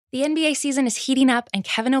The NBA season is heating up, and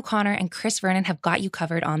Kevin O'Connor and Chris Vernon have got you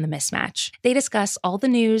covered on The Mismatch. They discuss all the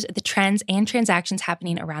news, the trends, and transactions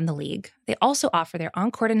happening around the league. They also offer their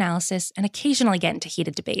on-court analysis and occasionally get into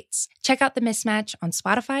heated debates. Check out The Mismatch on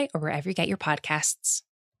Spotify or wherever you get your podcasts.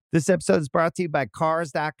 This episode is brought to you by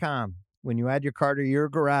Cars.com. When you add your car to your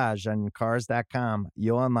garage on Cars.com,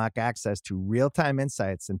 you'll unlock access to real-time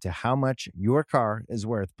insights into how much your car is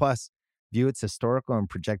worth. Plus, view its historical and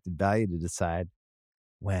projected value to decide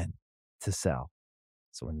when to sell.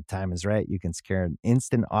 So when the time is right, you can secure an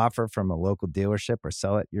instant offer from a local dealership or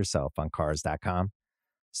sell it yourself on Cars.com.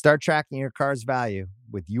 Start tracking your car's value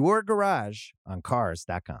with your garage on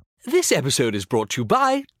Cars.com. This episode is brought to you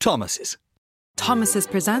by Thomas's. Thomas's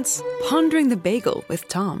presents Pondering the Bagel with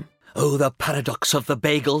Tom. Oh, the paradox of the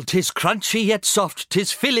bagel. 'Tis crunchy yet soft,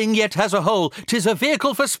 'tis filling yet has a hole. 'Tis a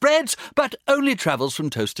vehicle for spreads, but only travels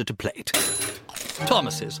from toaster to plate.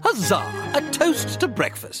 Thomas's, huzzah, a toast to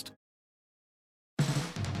breakfast.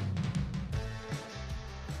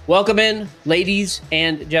 Welcome in, ladies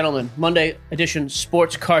and gentlemen. Monday edition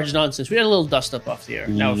Sports Cards Nonsense. We had a little dust up off the air.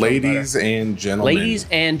 Now ladies and gentlemen. Ladies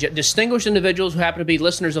and distinguished individuals who happen to be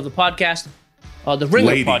listeners of the podcast, the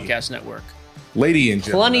Ringer Podcast Network. Lady and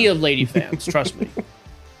gentlemen. Plenty of lady fans, trust me.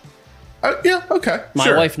 Yeah, okay.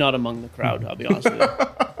 My wife not among the crowd, I'll be honest with you.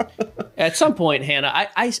 At some point, Hannah,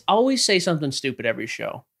 I always say something stupid every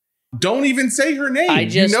show. Don't even say her name.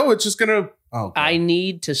 You know it's just going to... Oh, I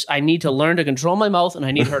need to learn to control my mouth, and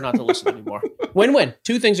I need her not to listen anymore. Win-win.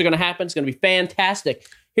 Two things are going to happen. It's going to be fantastic.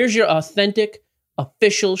 Here's your authentic,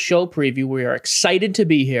 official show preview. We are excited to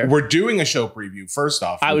be here. We're doing a show preview, first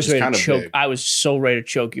off. I was ready to choke. I was so ready to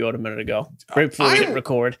choke you out a minute ago. Right before we hit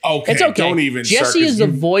record. Okay, it's okay. Don't even Jesse is the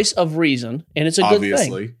voice of reason, and it's a good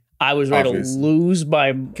thing. I was ready to lose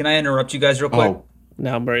by... Can I interrupt you guys real quick? Oh.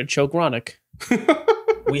 Now I'm ready to choke Ronick.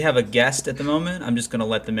 We have a guest at the moment. I'm just going to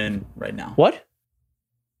let them in right now. What?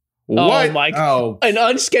 What? Oh, my God. An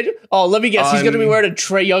unscheduled... Oh, let me guess. He's going to be wearing a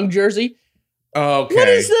Trae Young jersey? Okay. What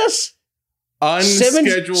is this?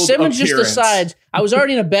 Unscheduled Simmons just decides, I was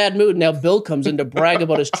already in a bad mood. Now Bill comes in to brag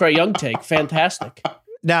about his Trae Young take. Fantastic.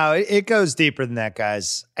 No, it goes deeper than that,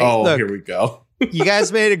 guys. Look, here we go. You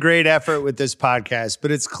guys made a great effort with this podcast, but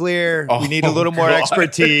it's clear we need a little more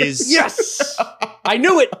expertise. Yes! I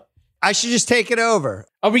knew it! I should just take it over.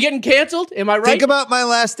 Are we getting canceled? Am I right? Think about my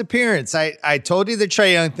last appearance. I told you the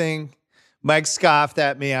Trae Young thing. Mike scoffed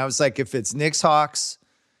at me. I was like, if it's Knicks Hawks,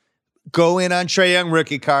 go in on Trae Young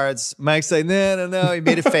rookie cards. Mike's like, no. He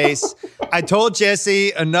made a face. I told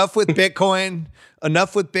Jesse, enough with Bitcoin,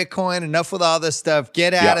 enough with all this stuff.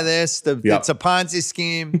 Get out of this. It's a Ponzi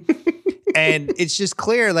scheme. And it's just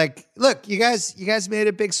clear, like, look, you guys made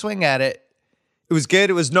a big swing at it. It was good.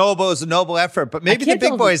 It was noble. It was a noble effort. But maybe the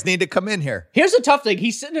big boys need to come in here. Here's the tough thing.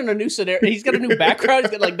 He's sitting in a new scenario. He's got a new background.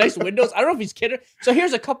 He's got like nice windows. I don't know if he's kidding. So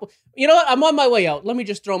here's a couple. You know what? I'm on my way out. Let me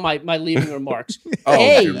just throw my leaving remarks.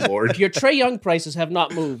 A, Lord. Your Trae Young prices have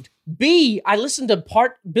not moved. B, I listened to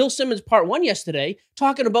Bill Simmons part 1 yesterday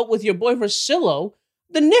talking about with your boy Russillo,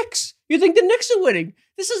 the Knicks. You think the Knicks are winning?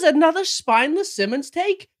 This is another spineless Simmons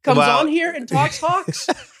take. Comes on here and talks Hawks.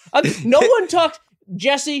 No one talks.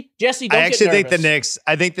 Jesse, don't get nervous. I actually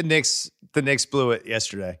think the Knicks blew it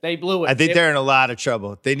yesterday. They blew it. I think they're in a lot of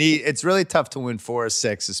trouble. It's really tough to win 4 or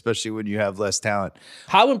 6, especially when you have less talent.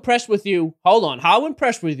 How impressed with you? Hold on. How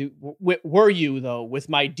impressed with you were you though with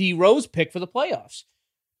my D Rose pick for the playoffs?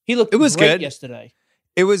 He looked great good yesterday.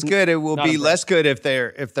 It was good. It will be impressed. less good if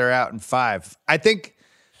they're out in 5. I think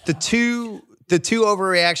the two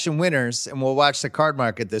overreaction winners, and we'll watch the card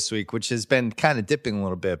market this week, which has been kind of dipping a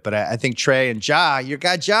little bit. But I think Trae and Ja, you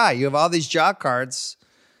got Ja. You have all these Ja cards.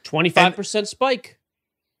 25% spike.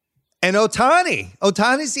 And Ohtani.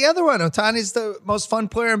 Ohtani's the other one. Ohtani's the most fun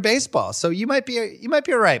player in baseball. So you might be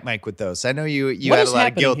all right, Mike, with those. I know you had a lot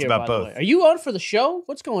of guilt about both. Are you on for the show?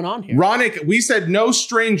 What's going on here? Ronick, we said no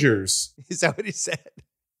strangers. Is that what he said?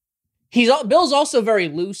 Bill's also very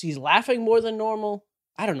loose. He's laughing more than normal.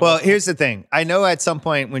 I don't know. Well, here's the thing. I know at some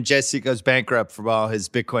point when Jesse goes bankrupt from all his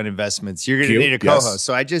Bitcoin investments, you're going to need a co-host. Yes.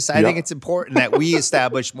 So I think it's important that we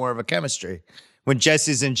establish more of a chemistry when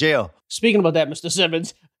Jesse's in jail. Speaking about that, Mr.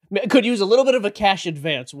 Simmons, could use a little bit of a cash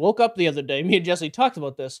advance. Woke up the other day. Me and Jesse talked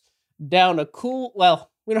about this. Down a cool,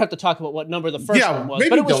 well, we don't have to talk about what number the first one was.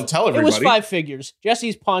 Maybe don't tell everybody. It was 5 figures.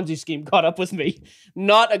 Jesse's Ponzi scheme caught up with me.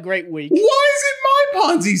 Not a great week. Why is it my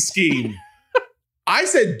Ponzi scheme? I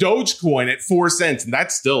said Dogecoin at 4 cents, and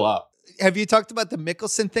that's still up. Have you talked about the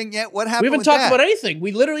Mickelson thing yet? What happened? We haven't with talked that? about anything.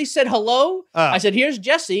 We literally said hello. I said, here's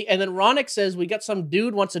Jesse. And then Ronick says, we got some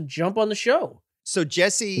dude wants to jump on the show. So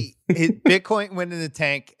Jesse, Bitcoin went in the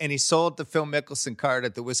tank, and he sold the Phil Mickelson card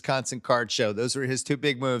at the Wisconsin Card Show. Those were his two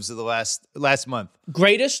big moves of the last month.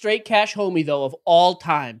 Greatest straight cash homie, though, of all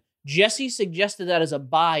time. Jesse suggested that as a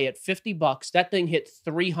buy at $50. That thing hit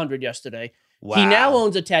 300 yesterday. Wow. He now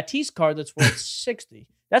owns a Tatis card that's worth 60.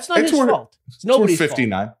 That's not his fault. It's nobody's fault.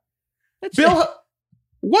 59. Bill,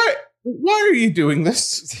 why are you doing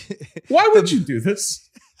this? Why would you do this?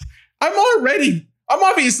 I'm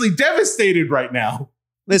obviously devastated right now.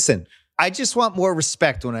 Listen, I just want more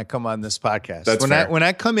respect when I come on this podcast. That's fair. When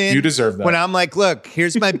I come in, you deserve that. When I'm like, look,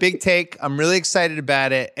 here's my big take. I'm really excited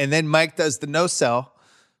about it. And then Mike does the no sell,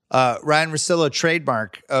 Ryan Russillo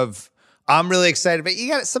trademark of I'm really excited. But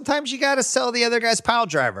sometimes you got to sell the other guy's pile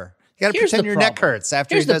driver. You got to pretend your neck hurts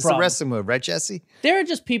after he does the wrestling move, right, Jesse? There are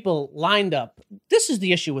just people lined up. This is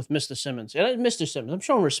the issue with Mr. Simmons. Mr. Simmons, I'm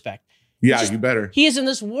showing respect. Yeah, you better. He is in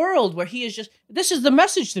this world where he is just, this is the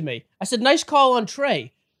message to me. I said, nice call on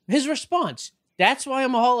Trey. His response, that's why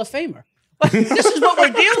I'm a Hall of Famer. Like, this is what we're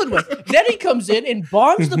dealing with. Then he comes in and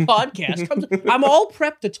bombs the podcast. I'm all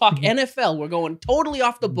prepped to talk NFL. We're going totally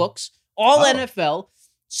off the books, NFL.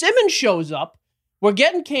 Simmons shows up. We're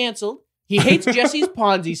getting canceled. He hates Jesse's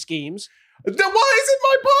Ponzi schemes. Then why is it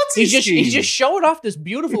my Ponzi scheme? He's just showing off this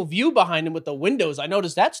beautiful view behind him with the windows. I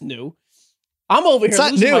noticed that's new. I'm over here. It's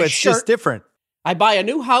not losing new. my It's shirt. just different. I buy a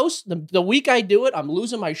new house. The week I do it, I'm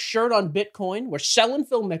losing my shirt on Bitcoin. We're selling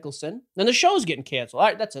Phil Mickelson. Then the show's getting canceled. All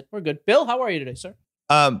right, that's it. We're good. Bill, how are you today, sir?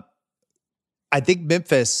 I think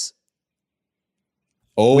Memphis.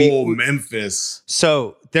 Memphis.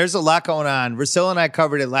 So there's a lot going on. Russillo and I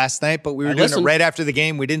covered it last night, but we were doing it right after the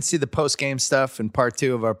game. We didn't see the post-game stuff in part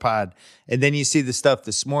 2 of our pod. And then you see the stuff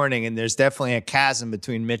this morning, and there's definitely a chasm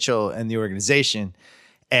between Mitchell and the organization.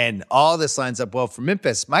 And all this lines up well for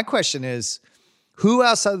Memphis. My question is, who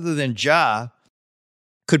else other than Ja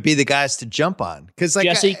could be the guys to jump on? Because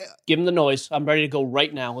Jesse, give him the noise. I'm ready to go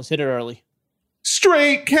right now. Let's hit it early.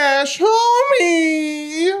 Straight cash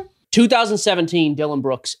homie. 2017, Dylan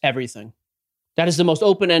Brooks, everything. That is the most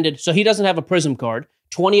open-ended. So he doesn't have a Prism card.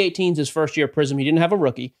 2018 is his first year Prism. He didn't have a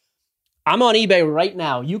rookie. I'm on eBay right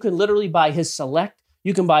now. You can literally buy his select.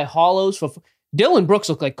 You can buy hollows for. Dylan Brooks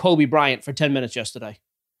looked like Kobe Bryant for 10 minutes yesterday.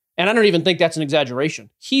 And I don't even think that's an exaggeration.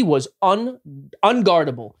 He was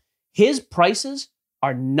unguardable. His prices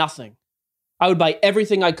are nothing. I would buy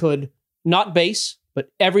everything I could, not base,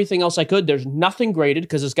 but everything else I could. There's nothing graded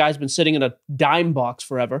because this guy's been sitting in a dime box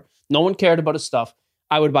forever. No one cared about his stuff.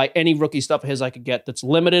 I would buy any rookie stuff of his I could get that's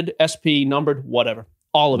limited, SP, numbered, whatever.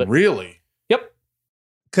 All of it. Really? Yep.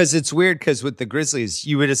 Because it's weird because with the Grizzlies,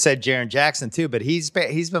 you would have said Jaren Jackson too, but he's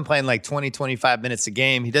been playing like 20, 25 minutes a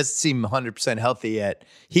game. He doesn't seem 100% healthy yet.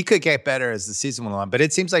 He could get better as the season went on, but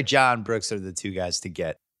it seems like Ja and Brooks are the two guys to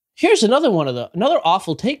get. Here's another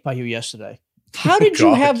awful take by you yesterday. How did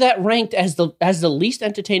you have that ranked as the least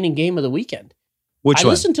entertaining game of the weekend? Which one? I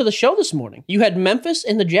listened to the show this morning. You had Memphis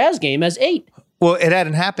in the Jazz game as 8. Well, it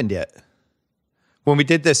hadn't happened yet. When we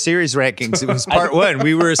did the series rankings, it was part 1.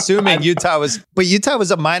 We were assuming Utah was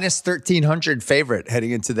a minus 1,300 favorite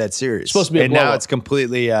heading into that series. Supposed to be a and blowout. now it's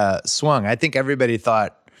completely swung. I think everybody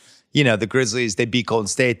thought, the Grizzlies, they beat Golden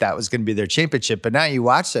State. That was going to be their championship. But now you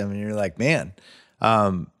watch them and you're like, man,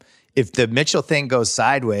 if the Mitchell thing goes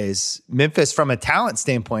sideways, Memphis from a talent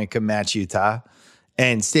standpoint can match Utah.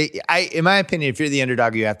 And in my opinion, if you're the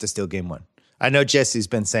underdog, you have to steal game 1. I know Jesse's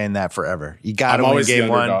been saying that forever. You got to win game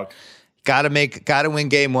 1. Got to win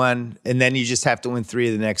game 1, and then you just have to win 3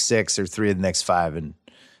 of the next 6 or 3 of the next 5, and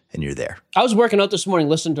you're there. I was working out this morning,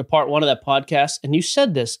 listening to part 1 of that podcast, and you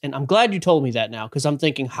said this, and I'm glad you told me that now, because I'm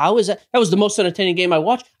thinking, how is that? That was the most entertaining game I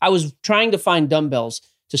watched. I was trying to find dumbbells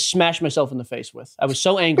to smash myself in the face with. I was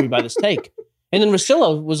so angry by this take. And then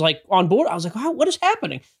Russillo was like on board. I was like, what is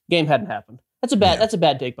happening? Game hadn't happened. That's a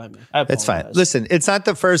bad take by me. That's fine. Listen, it's not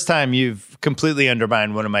the first time you've completely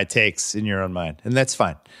undermined one of my takes in your own mind, and that's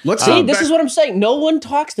fine. Let's see. This is what I'm saying. No one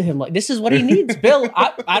talks to him like this. Is what he needs, Bill.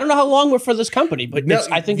 I don't know how long we're for this company, but no,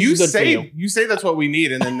 I think you it's good say for you. You say that's what we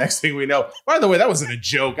need, and then next thing we know. By the way, that wasn't a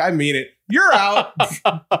joke. I mean it. You're out.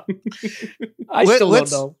 I still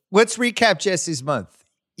don't know. Let's recap Jesse's month.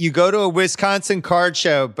 You go to a Wisconsin card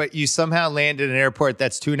show, but you somehow land at an airport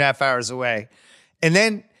that's 2.5 hours away, and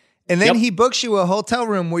then he books you a hotel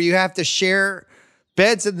room where you have to share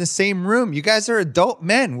beds in the same room. You guys are adult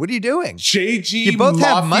men. What are you doing? JG you both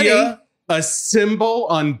Mafia, have money. A symbol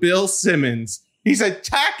on Bill Simmons. He's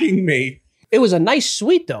attacking me. It was a nice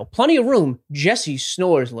suite, though. Plenty of room. Jesse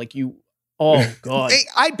snores like you. Oh, God. Hey,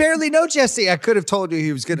 I barely know Jesse. I could have told you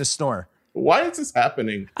he was going to snore. Why is this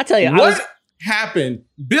happening? I tell you, what happened?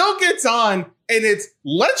 Bill gets on and it's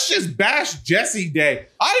let's just bash Jesse Day.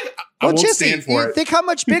 I Well, won't Jesse, stand for it. think how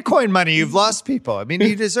much Bitcoin money you've lost, people. I mean,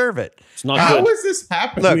 you deserve it. It's not How good. is this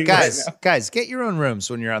happening? Look, right now? guys, get your own rooms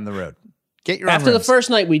when you're on the road. Get your own After the rooms. first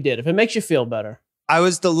night we did, if it makes you feel better. I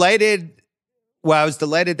was delighted. Well, I was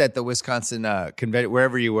delighted that the Wisconsin convention,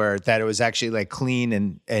 wherever you were, that it was actually like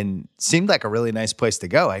clean and seemed like a really nice place to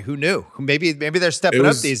go. Who knew? Maybe they're stepping It up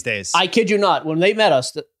was- these days. I kid you not. When they met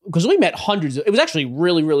us, because we met hundreds, it was actually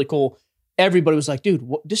really, really cool. Everybody was like, dude,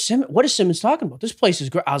 what is Simmons talking about? This place is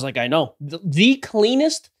great. I was like, I know. The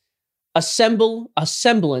cleanest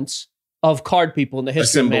assemblance of card people in the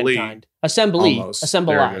history Assembly. of mankind. Assembly. Almost.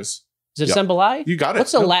 Assembly. There it is. Is it Yep. assembly? You got it.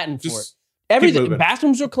 What's the Nope. Latin for it? Just Everything. moving.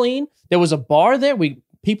 Bathrooms were clean. There was a bar there.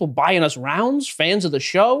 People buying us rounds, fans of the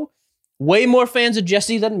show. Way more fans of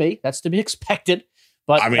Jesse than me. That's to be expected.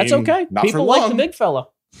 But I mean, that's okay. not for People like the long. big fella.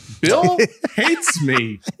 Bill hates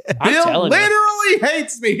me. I'm Bill telling you. literally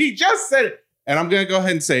hates me. He just said it. And I'm going to go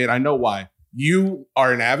ahead and say it. I know why. You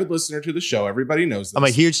are an avid listener to the show. Everybody knows this. I'm a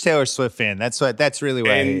huge Taylor Swift fan. That's really why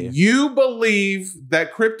I hate And you. you believe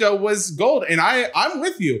that crypto was gold. And I'm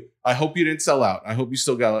with you. I hope you didn't sell out. I hope you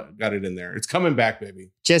still got it in there. It's coming back,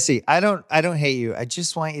 baby. Jesse, I don't hate you. I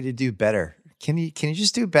just want you to do better. Can you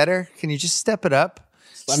just do better? Can you just step it up?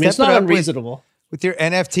 I mean, it's Step not it up unreasonable. with your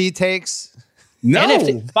NFT takes. No.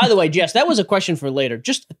 NFT. By the way, Jess, that was a question for later.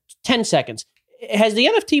 Just 10 seconds. Has the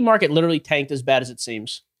NFT market literally tanked as bad as it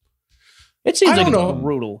seems? It seems I like don't it's know.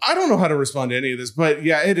 brutal. I don't know how to respond to any of this, but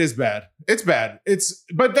yeah, it is bad. It's bad.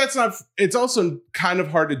 But that's not, it's also kind of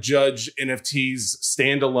hard to judge NFTs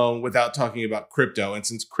standalone without talking about crypto. And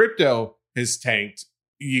since crypto has tanked,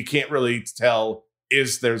 you can't really tell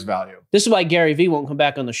if there's value. This is why Gary Vee won't come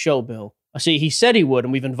back on the show, Bill. See, he said he would,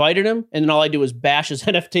 and we've invited him, and then all I do is bash his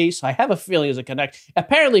NFT. So I have a feeling there's a connect.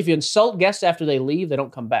 Apparently, if you insult guests after they leave, they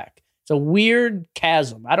don't come back. It's a weird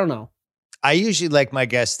chasm. I don't know. I usually like my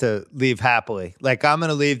guests to leave happily. Like I'm going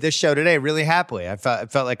to leave this show today really happily. I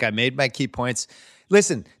felt like I made my key points.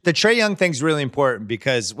 Listen, the Trae Young thing's really important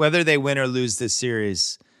because whether they win or lose this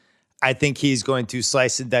series, I think he's going to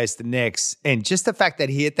slice and dice the Knicks. And just the fact that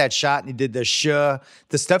he hit that shot and he did the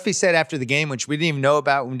stuff he said after the game, which we didn't even know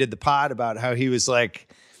about when we did the pod, about how he was like,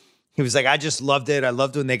 I just loved it. I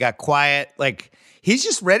loved when they got quiet. Like he's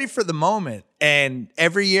just ready for the moment. And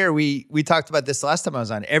every year we talked about this last time I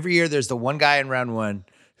was on. Every year there's the one guy in round one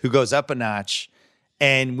who goes up a notch.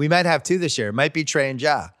 And we might have two this year. It might be Trae and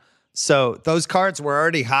Ja. So those cards were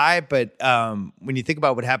already high. But when you think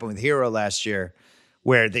about what happened with Hero last year,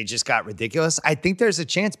 where they just got ridiculous, I think there's a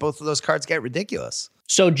chance both of those cards get ridiculous.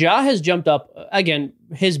 So Ja has jumped up, again,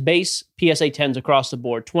 his base PSA 10s across the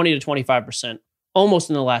board, 20 to 25%, almost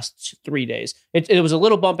in the last 3 days. It was a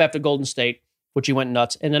little bump after Golden State, which he went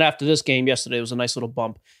nuts. And then after this game yesterday, it was a nice little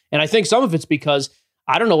bump. And I think some of it's because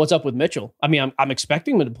I don't know what's up with Mitchell. I mean, I'm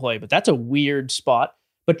expecting him to play, but that's a weird spot.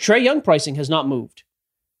 But Trae Young pricing has not moved.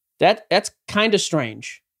 That's kind of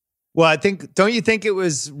strange. Well, don't you think it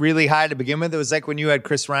was really high to begin with? It was like when you had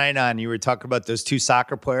Chris Ryan on, you were talking about those two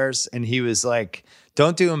soccer players, and he was like,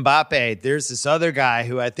 don't do Mbappe. There's this other guy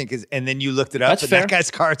who I think is, and then you looked it up, That's and fair. that guy's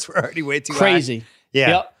cards were already way too Crazy. high. Yeah.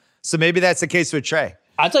 Yep. So maybe that's the case with Trae.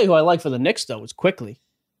 I'll tell you who I like for the Knicks, though, is Quickly.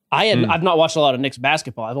 I've not watched a lot of Knicks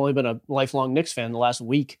basketball. I've only been a lifelong Knicks fan the last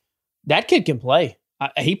week. That kid can play.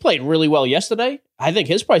 He played really well yesterday. I think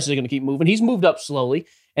his prices are going to keep moving. He's moved up slowly.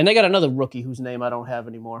 And they got another rookie whose name I don't have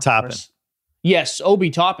anymore. Toppin. Yes, Obi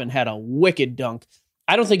Toppin had a wicked dunk.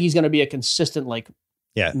 I don't think he's going to be a consistent,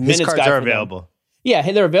 Yeah. His minutes cards guy are for them. available. Yeah,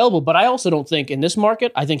 hey, they're available, but I also don't think in this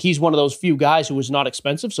market, I think he's one of those few guys who is not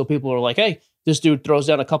expensive. So people are like, hey, this dude throws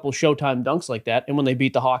down a couple Showtime dunks like that. And when they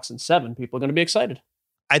beat the Hawks in 7, people are going to be excited.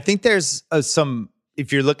 I think there's some,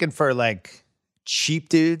 if you're looking for like cheap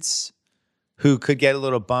dudes who could get a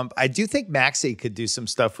little bump, I do think Maxey could do some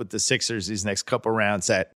stuff with the Sixers these next couple rounds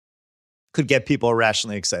that could get people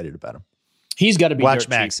irrationally excited about him. He's got to be Watch dirt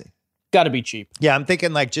Maxey. cheap. Got to be cheap. Yeah, I'm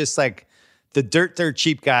thinking like just like the dirt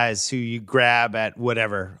cheap guys who you grab at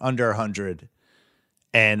whatever, under 100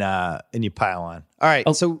 and you pile on. All right.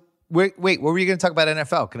 Oh. So wait, what were you going to talk about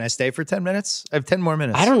NFL? Can I stay for 10 minutes? I have 10 more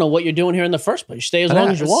minutes. I don't know what you're doing here in the first place. Stay as I long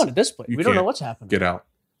know, as you it's- want at this point. You We don't know can't what's happening. Get out.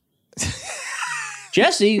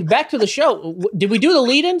 Jesse, back to the show. Did we do the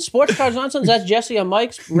lead-in? Sports Cards Nonsense? That's Jesse on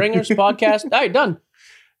Mike's Ringers podcast. All right, done.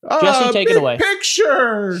 Jesse, take it Big away.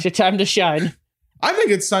 Picture. It's your time to shine. I think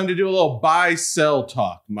it's time to do a little buy-sell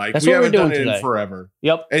talk, Mike. That's we what we're haven't done doing it today. in forever.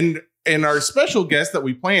 Yep. And our special guest that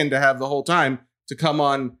we planned to have the whole time to come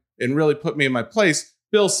on and really put me in my place,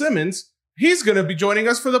 Bill Simmons, he's going to be joining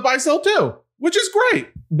us for the buy-sell too. which is great.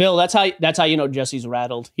 Bill, that's how you know Jesse's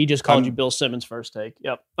rattled. He just called you Bill Simmons first take.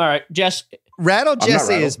 Yep. All right, Jess. Rattled I'm not Jesse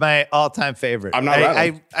rattled. is my all-time favorite. I'm not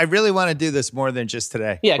rattled. I really want to do this more than just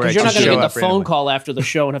today. Yeah, where because I you're not just going to show get up the phone randomly. call after the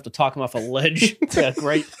show and have to talk him off a ledge. Yeah,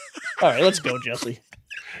 great. All right, let's go, Jesse.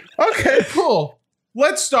 Okay, cool.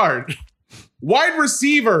 Let's start. Wide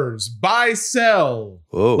receivers, buy, sell.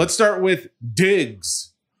 Whoa. Let's start with Diggs.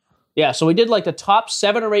 Yeah, so we did like the top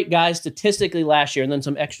 7 or 8 guys statistically last year and then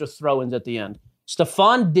some extra throw-ins at the end.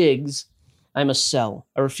 Stephon Diggs, I'm a sell.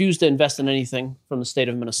 I refuse to invest in anything from the state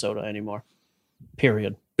of Minnesota anymore.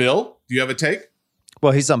 Period. Bill, do you have a take?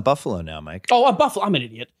 Well, he's on Buffalo now, Mike. Oh, Buffalo. I'm an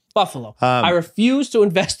idiot. Buffalo. I refuse to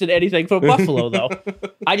invest in anything for Buffalo, though.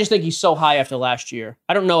 I just think he's so high after last year.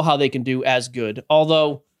 I don't know how they can do as good.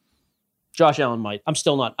 Although Josh Allen might. I'm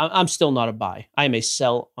still not a buy. I am a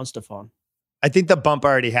sell on Stephon. I think the bump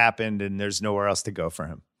already happened and there's nowhere else to go for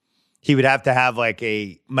him. He would have to have like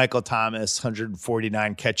a Michael Thomas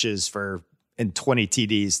 149 catches and 20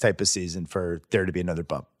 TDs type of season for there to be another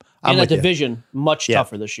bump. I'm And that with you. division, much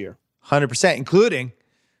tougher this year. 100%, including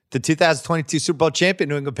the 2022 Super Bowl champion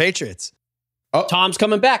New England Patriots. Tom's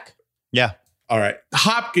coming back. Yeah. All right.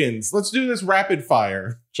 Hopkins. Let's do this rapid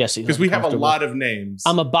fire Jesse. because we have a lot of names.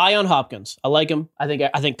 I'm a buy on Hopkins. I like him. I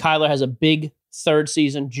think Kyler has a big third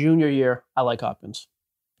season, junior year. I like Hopkins.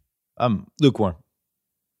 Lukewarm.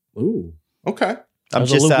 Ooh. Okay.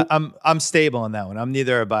 I'm stable on that one. I'm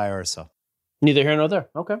neither a buy or a sell. Neither here nor there.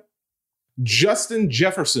 Okay. Justin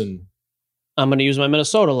Jefferson. I'm going to use my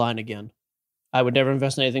Minnesota line again. I would never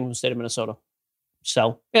invest in anything from the state of Minnesota.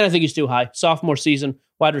 Sell. And I think he's too high. Sophomore season,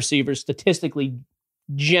 wide receivers, statistically,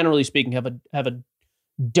 generally speaking, have a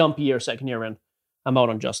dump year, second year in. I'm out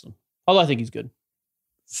on Justin. Although I think he's good.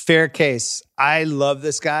 Fair case. I love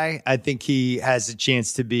this guy. I think he has a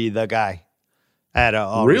chance to be the guy at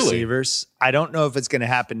all receivers. I don't know if it's going to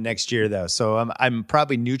happen next year, though. So I'm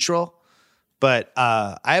probably neutral. But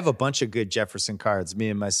I have a bunch of good Jefferson cards, me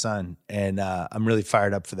and my son, and I'm really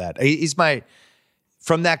fired up for that. He's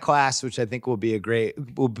from that class, which I think will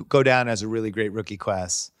go down as a really great rookie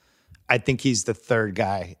class. I think he's the third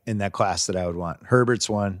guy in that class that I would want. Herbert's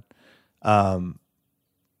one.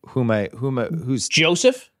 Who's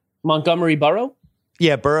Joseph? Montgomery Burrow?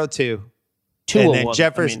 Yeah, Burrow 2. Tua and then one.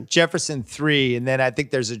 Jefferson 3, and then I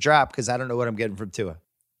think there's a drop because I don't know what I'm getting from Tua.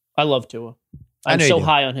 I love Tua. I I'm know you so do.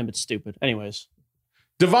 high on him, it's stupid. Anyways,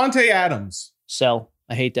 Devontae Adams. sell.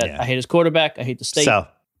 I hate that. Yeah. I hate his quarterback. I hate the state. So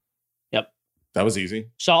Yep. That was easy.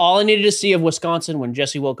 Saw all I needed to see of Wisconsin when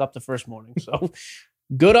Jesse woke up the first morning. So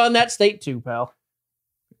good on that state too, pal.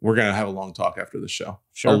 We're going to have a long talk after the show.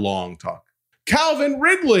 Sure. A long talk. Calvin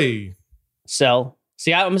Ridley. Sell.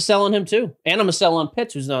 See, I'm selling him too. And I'm a sell on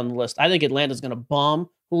Pitts, who's not on the list. I think Atlanta's going to bomb.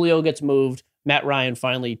 Julio gets moved. Matt Ryan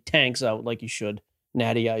finally tanks out like he should.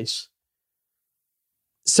 Natty Ice.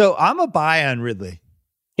 So I'm a buy on Ridley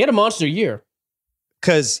He had a monster year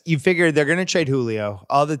because you figure they're going to trade Julio.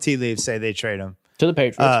 All the tea leaves say they trade him. to the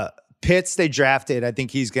Patriots. Pitts, they drafted. I think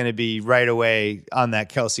he's going to be right away on that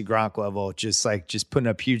Kelsey Gronk level, just putting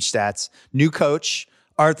up huge stats. New coach,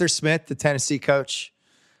 Arthur Smith, the Tennessee coach.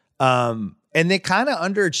 And they kind of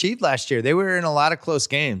underachieved last year. They were in a lot of close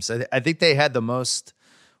games. I think they had the most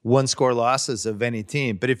one-score losses of any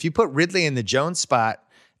team. But if you put Ridley in the Jones spot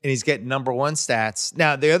and he's getting number one stats.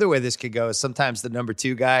 Now, the other way this could go is sometimes the number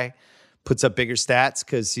two guy puts up bigger stats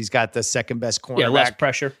because he's got the second best cornerback. Yeah, less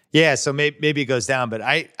pressure. Yeah, so maybe it goes down. But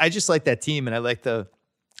I just like that team, and I like the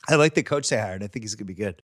coach they hired. I think he's going to be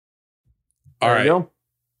good. All There right. you go.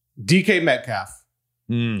 DK Metcalf.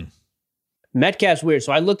 Metcalf's weird.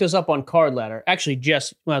 So I looked this up on Card Ladder. Actually,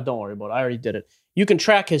 don't worry about it. I already did it. You can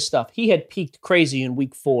track his stuff. He had peaked crazy in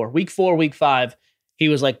week 4. Week 4, week 5, he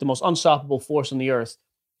was like the most unstoppable force on the earth.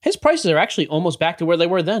 His prices are actually almost back to where they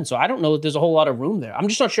were then. So I don't know that there's a whole lot of room there. I'm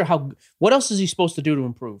just not sure what else is he supposed to do to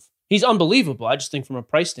improve? He's unbelievable. I just think from a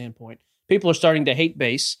price standpoint, people are starting to hate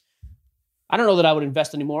base. I don't know that I would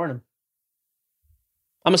invest any more in him.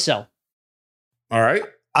 I'm a sell. All right.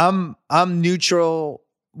 I'm neutral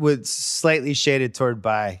with slightly shaded toward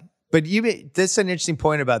buy. But that's an interesting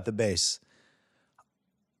point about the base.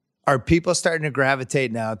 Are people starting to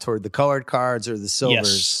gravitate now toward the colored cards or the silvers?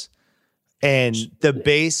 Yes. And the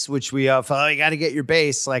base, which we all you got to get your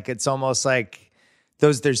base. Like it's almost like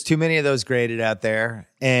there's too many of those graded out there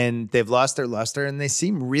and they've lost their luster and they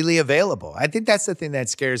seem really available. I think that's the thing that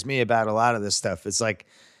scares me about a lot of this stuff. It's like,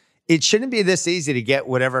 it shouldn't be this easy to get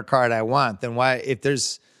whatever card I want. Then why, if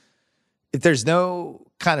there's no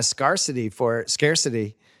kind of scarcity,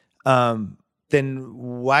 then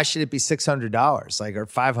why should it be $600 like, or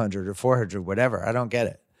 $500 or $400, whatever? I don't get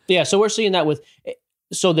it. Yeah, so we're seeing that with.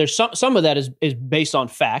 So there's some of that is based on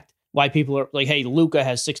fact. why people are like, hey, Luka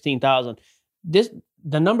has 16,000.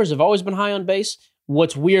 The numbers have always been high on base.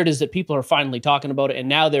 What's weird is that people are finally talking about it, and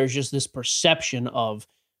now there's just this perception of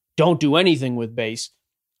don't do anything with base.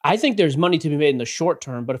 I think there's money to be made in the short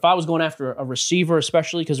term, but if I was going after a receiver,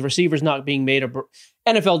 especially because receiver's not being made,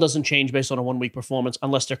 NFL doesn't change based on a 1 week performance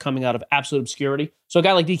unless they're coming out of absolute obscurity. So a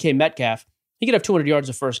guy like DK Metcalf, he could have 200 yards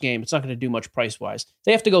the first game. It's not going to do much price-wise.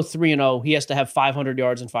 They have to go 3-0. He has to have 500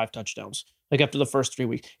 yards and 5 touchdowns, like after the first 3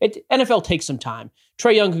 weeks. NFL takes some time.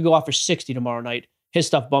 Trae Young could go off for 60 tomorrow night. His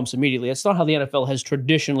stuff bumps immediately. That's not how the NFL has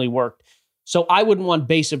traditionally worked. So I wouldn't want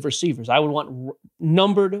base of receivers. I would want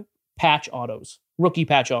numbered patch autos, rookie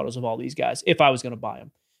patch autos of all these guys if I was going to buy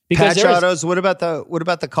them. Because patch autos. What about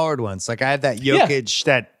the colored ones? Like I have that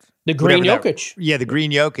Jokic, the green Jokic. The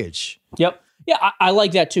green Jokic. Yep. Yeah, I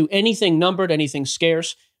like that too. Anything numbered, anything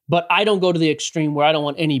scarce. But I don't go to the extreme where I don't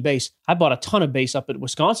want any base. I bought a ton of base up at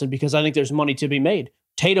Wisconsin because I think there's money to be made.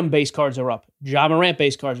 Tatum base cards are up. Ja Morant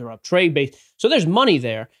base cards are up. Trae base. So there's money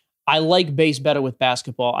there. I like base better with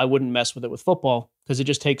basketball. I wouldn't mess with it with football because it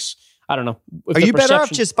just takes, I don't know. Are you better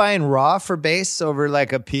off just buying raw for base over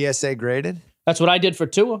like a PSA graded? That's what I did for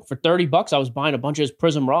Tua. For $30, I was buying a bunch of his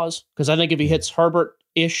Prism Raws because I think if he hits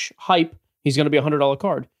Herbert-ish hype, he's going to be a $100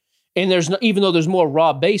 card. And even though there's more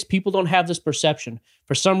raw base, people don't have this perception.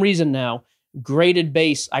 For some reason now, graded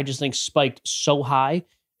base, I just think spiked so high,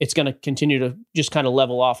 it's going to continue to just kind of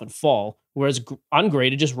level off and fall. Whereas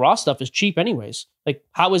ungraded, just raw stuff is cheap anyways. Like,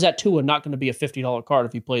 how is that Tua not going to be a $50 card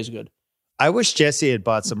if he plays good? I wish Jesse had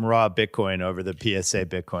bought some raw Bitcoin over the PSA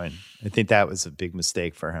Bitcoin. I think that was a big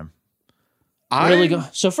mistake for him.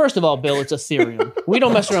 So first of all, Bill, it's Ethereum. We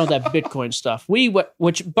don't mess around with that Bitcoin stuff.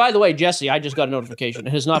 Which, by the way, Jesse, I just got a notification.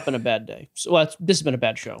 It has not been a bad day. So, this has been a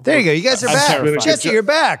bad show. There you go. You guys are back. Terrified. Jesse, you're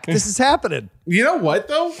back. This is happening. You know what,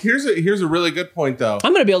 though? Here's a really good point, though.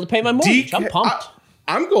 I'm going to be able to pay my mortgage. I'm pumped.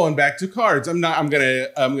 I'm going back to cards. I'm gonna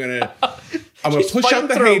push out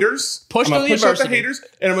the haters. Push out the haters,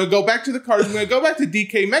 and I'm gonna go back to the cards. I'm gonna go back to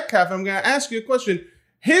DK Metcalf. I'm gonna ask you a question.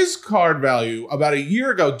 His card value about a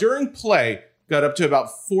year ago during play got up to about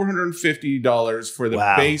 $450 for the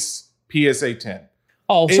base PSA 10.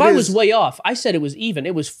 Oh, so I was way off. I said it was even.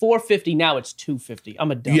 It was $450. Now it's $250.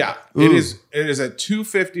 I'm a dumb. Yeah, it is. It is at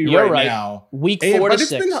 $250 right now. Week 4 to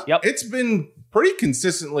 6. It's been pretty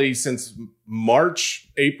consistently since March,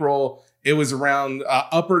 April. It was around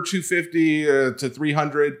upper 250 to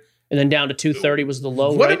 300, and then down to 230 was the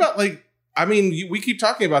low. What about we keep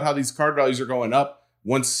talking about how these card values are going up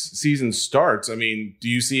once season starts. I mean, do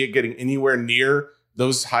you see it getting anywhere near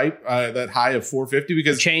those that high of 450?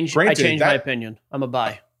 Because I changed my opinion. I'm a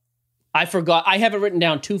buy. I forgot. I have it written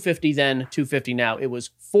down 250 then, 250 now. It was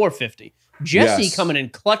 450. Jesse coming in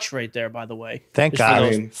clutch right there, by the way. Thank God.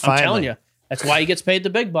 I'm telling you. That's why he gets paid the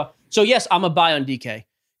big buck. So yes, I'm a buy on DK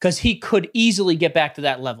because he could easily get back to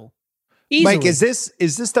that level. Easily. Mike, is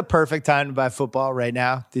this the perfect time to buy football right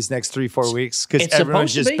now? These next 3-4 weeks, because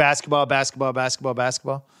everyone's just basketball.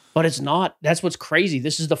 But it's not. That's what's crazy.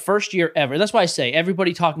 This is the first year ever. That's why I say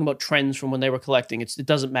everybody talking about trends from when they were collecting. It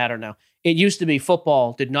doesn't matter now. It used to be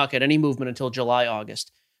football did not get any movement until July,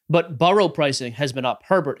 August. But Burrow pricing has been up.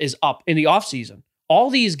 Herbert is up in the offseason. All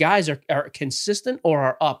these guys are consistent or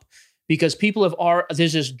are up because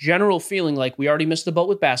there's this general feeling like we already missed the boat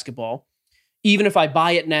with basketball. Even if I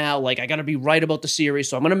buy it now, like I got to be right about the series,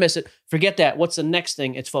 so I'm going to miss it. Forget that. What's the next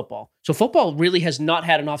thing? It's football. So football really has not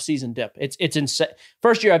had an off-season dip. It's insane.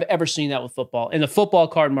 First year I've ever seen that with football, and the football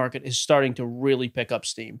card market is starting to really pick up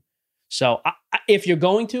steam. So if you're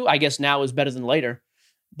going to, I guess now is better than later,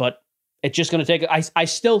 but it's just going to take. I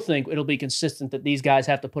still think it'll be consistent that these guys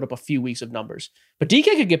have to put up a few weeks of numbers, but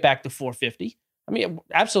DK could get back to 450. I mean,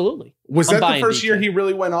 absolutely. Was that the first year he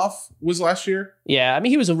really went off? Was last year? Yeah, I mean,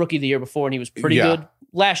 he was a rookie the year before, and he was pretty good.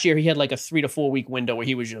 Last year, he had like a 3 to 4 week window where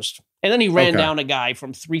he was just... And then he ran down a guy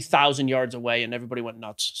from 3,000 yards away, and everybody went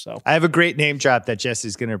nuts. So I have a great name drop that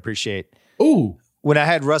Jesse's going to appreciate. Ooh. When I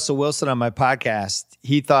had Russell Wilson on my podcast,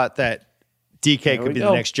 he thought that DK could be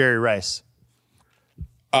the next Jerry Rice.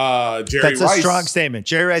 That's a strong statement.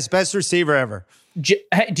 Jerry Rice, best receiver ever.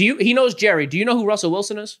 He knows Jerry. Do you know who Russell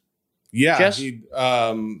Wilson is? Yeah, Jess? he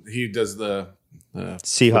does the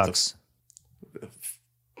Seahawks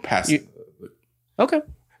pass. Okay.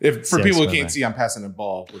 If for people who can't see, I'm passing a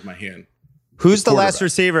ball with my hand. Who's the last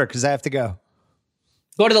receiver? Because I have to go.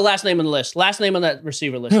 Go to the last name on the list. Last name on that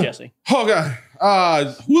receiver list, Jesse. Oh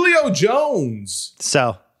God, Julio Jones.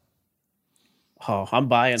 I'm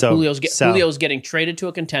buying. Julio's getting traded to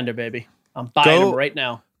a contender, baby. I'm buying him right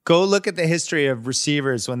now. Go look at the history of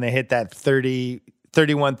receivers when they hit that 30,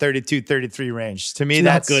 31, 32, 33 range. To me,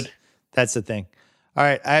 that's good. That's the thing. All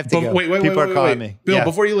right, I have to go. Wait, People are calling me. Bill, Yeah.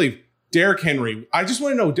 before you leave, Derrick Henry. I just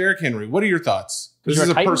want to know, Derrick Henry, what are your thoughts? This You're is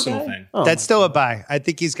a Titan personal guy? thing. Oh, That's still a buy. I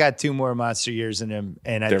think he's got 2 more monster years in him,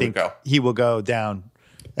 and I There we think go. he will go down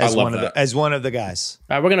as I love one of that. the one of the guys.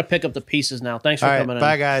 All right, we're gonna pick up the pieces now. Thanks for All right, coming in.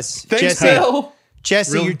 bye guys. Thanks, Jesse, Bill.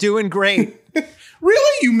 Jesse, Really? you're doing great.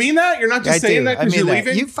 Really? You mean that? You're not just I saying do. that I because mean you're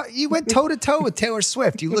that. leaving? You went toe to toe with Taylor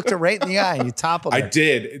Swift. You looked her right in the eye and you toppled her. I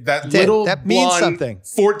did. That did. little That means blonde, something.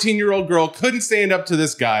 14-year-old girl couldn't stand up to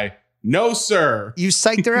this guy. No, sir. You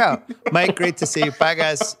psyched her out. Mike, great to see you. Bye,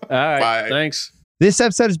 guys. All right, Bye. thanks. This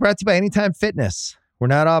episode is brought to you by Anytime Fitness. We're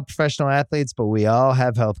not all professional athletes, but we all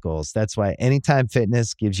have health goals. That's why Anytime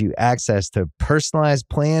Fitness gives you access to personalized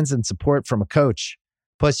plans and support from a coach.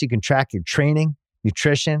 Plus, you can track your training,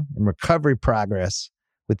 nutrition, and recovery progress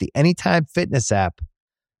with the Anytime Fitness app,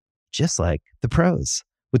 just like the pros.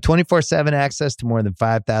 With 24/7 access to more than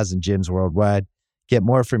 5,000 gyms worldwide, get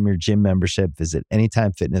more from your gym membership. Visit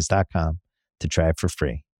anytimefitness.com to try it for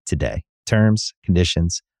free today. Terms,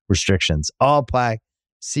 conditions, restrictions all apply.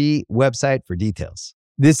 See website for details.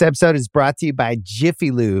 This episode is brought to you by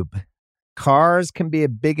Jiffy Lube. Cars can be a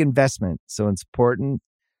big investment, so it's important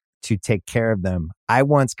to take care of them. I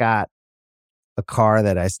once got a car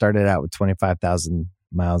that I started out with 25,000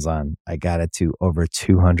 miles on. I got it to over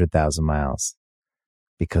 200,000 miles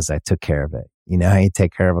because I took care of it. You know how you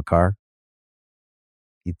take care of a car?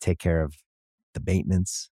 You take care of the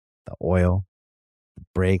maintenance, the oil, the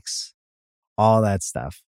brakes, all that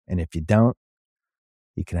stuff. And if you don't,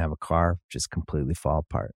 you can have a car just completely fall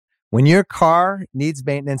apart. When your car needs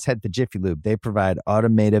maintenance, head to Jiffy Lube. They provide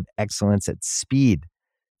automotive excellence at speed.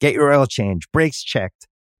 Get your oil change, brakes checked,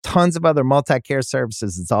 tons of other multi-care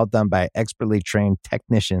services. It's all done by expertly trained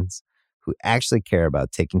technicians who actually care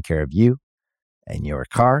about taking care of you and your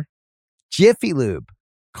car. Jiffy Lube,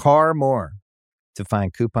 car more. To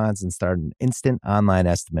find coupons and start an instant online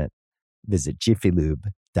estimate, visit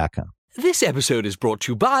jiffylube.com. This episode is brought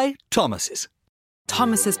to you by Thomas's.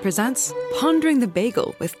 Thomas's presents Pondering the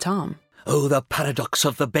Bagel with Tom. Oh, the paradox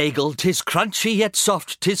of the bagel. 'Tis crunchy yet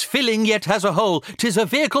soft, 'tis filling yet has a hole. 'Tis a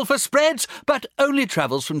vehicle for spreads, but only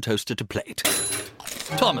travels from toaster to plate.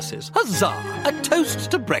 Thomas's, huzzah! A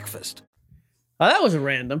toast to breakfast. Oh, that was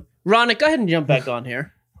random. Ronick, go ahead and jump back on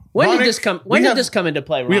here. When Ronick, did this come? When we did have- this come into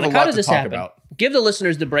play, we have a Ronick? How lot did to this talk happen? about. Give the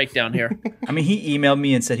listeners the breakdown here. I mean, he emailed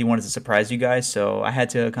me and said he wanted to surprise you guys, so I had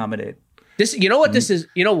to accommodate. This, you know what this is?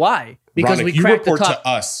 You know why? Because Ronick, we you cracked the report top. to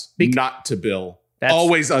us, Bec- not to Bill. That's-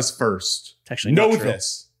 Always us first. It's actually know not true.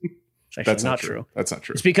 this. It's actually That's not true. That's not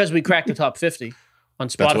true. It's because we cracked the top 50 on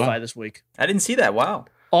That's Spotify why. this week. I didn't see that. Wow.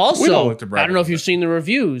 We don't Also, like to brag I don't know if about you've that. seen the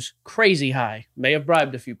reviews. Crazy high. May have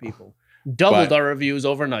bribed a few people. Doubled But- our reviews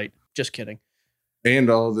overnight. Just kidding.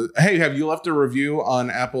 And all the hey, have you left a review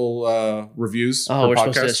on Apple reviews? Oh, for we're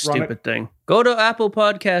supposed to do podcasts, this Ronick? stupid thing. Go to Apple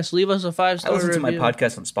Podcasts. Leave us a 5-star I review. listened to my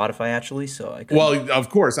podcast on Spotify actually, so I could. Well, of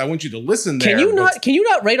course, I want you to listen there. Can you but- not? Can you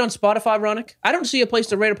not rate on Spotify, Ronick? I don't see a place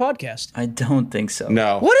to rate a podcast. I don't think so.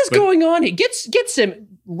 No. What is but- going on here? Get Sim.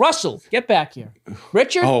 Russell, get back here.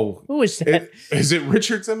 Richard? Oh, Who is that? is it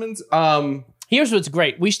Richard Simmons? Here's what's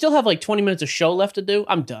great. We still have like 20 minutes of show left to do.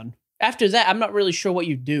 I'm done. After that, I'm not really sure what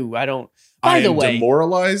you do. I don't. By I the am way,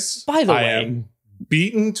 demoralized. By the I way. am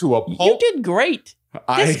beaten to a you pulp. did great.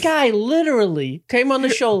 This guy literally came on the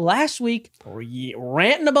show last week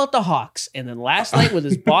ranting about the Hawks. And then last night with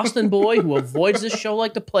his Boston boy who avoids this show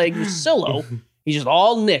like the plague, Russillo, he's just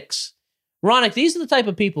all Knicks. Ronick, these are the type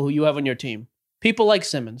of people who you have on your team. People like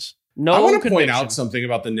Simmons. No I want to conviction. point out something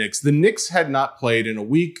about the Knicks. The Knicks had not played in a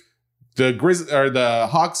week. The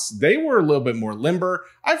Hawks, they were a little bit more limber.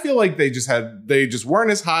 I feel like they just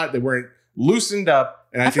weren't as hot. They weren't loosened up.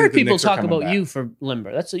 And I've think heard the people Knicks are talk coming about back. you for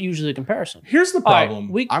limber. That's usually a comparison. Here's the right, problem.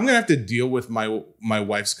 we- I'm gonna have to deal with my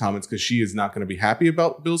wife's comments because she is not going to be happy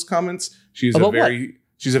about Bill's comments. She's About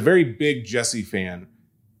she's a very big Jesse fan,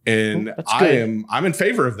 and Oh, that's good. I'm in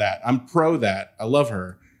favor of that. I'm pro that. I love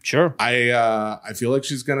her. Sure. I feel like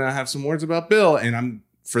she's gonna have some words about Bill, and I'm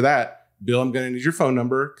for that. Bill, I'm gonna need your phone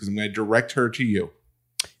number because I'm gonna direct her to you.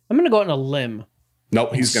 I'm going to go out on a limb Nope,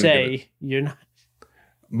 and he's gonna give it. say you're not.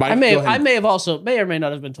 Mike, I may go ahead. have also may or may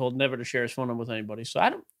not have been told never to share his phone number with anybody. So I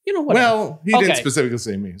don't. You know what? Well, he didn't Okay. specifically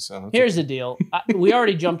say me. So that's Here's the deal. We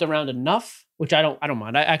already jumped around enough, which I don't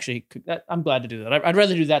mind. I'm glad to do that. I'd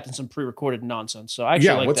rather do that than some pre-recorded nonsense. So I actually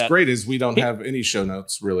yeah. like What's that. great is we don't have any show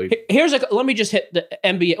notes really. Here's let me just hit the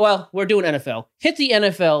NBA. Well, we're doing NFL. Hit the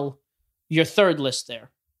NFL. Your third list there.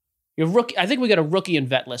 Your rookie. I think we got a rookie and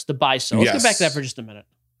vet list. The buy sell. Let's Yes. get back to that for just a minute.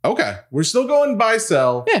 Okay, we're still going buy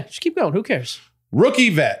sell. Yeah, just keep going. Who cares? Rookie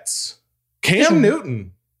vets. Cam Just-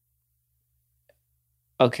 Newton.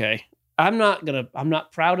 Okay. I'm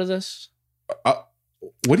not proud of this.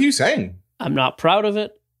 What are you saying? I'm not proud of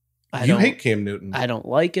it. You hate Cam Newton. I don't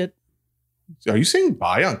like it. Are you saying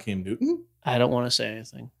buy on Cam Newton? I don't want to say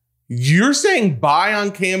anything. You're saying buy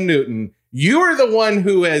on Cam Newton. You are the one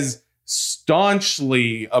who has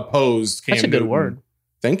staunchly opposed Cam Newton. That's a good word.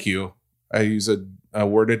 Thank you. I use a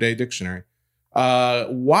word-a-day dictionary.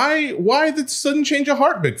 Why the sudden change of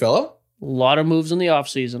heart, big fella? A lot of moves in the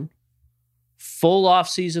offseason. Full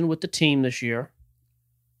offseason with the team this year.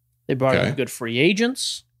 They brought in good free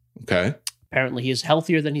agents. Okay. Apparently, he is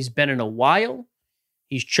healthier than he's been in a while.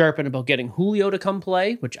 He's chirping about getting Julio to come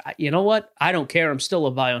play, which, you know what? I don't care. I'm still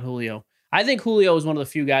a buy on Julio. I think Julio is one of the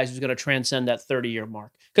few guys who's going to transcend that 30-year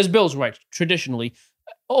mark. Because Bill's right. Traditionally,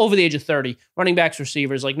 over the age of 30, running backs,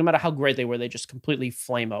 receivers, like no matter how great they were, they just completely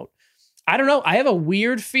flame out. I don't know. I have a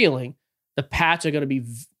weird feeling the Pats are going to be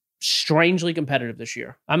strangely competitive this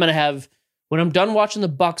year. I'm going to have, when I'm done watching the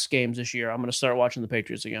Bucs games this year, I'm going to start watching the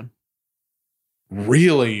Patriots again.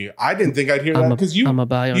 Really? I didn't think I'd hear that because I'm a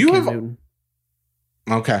buy on Cam Newton.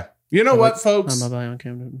 Okay. You know what, folks? I'm a buy on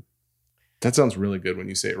Cam Newton. That sounds really good when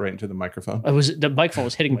you say it right into the microphone. The microphone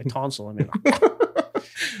was hitting my tonsil. I mean,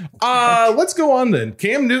 let's go on then.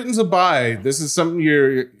 Cam Newton's a buy. This is something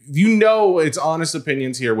it's honest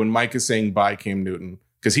opinions here when Mike is saying buy Cam Newton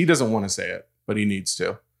because he doesn't want to say it, but he needs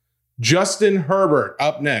to. Justin Herbert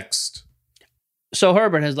up next. So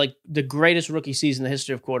Herbert has like the greatest rookie season in the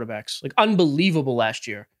history of quarterbacks. Like unbelievable last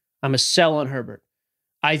year. I'm a sell on Herbert.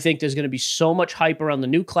 I think there's going to be so much hype around the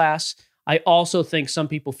new class. I also think some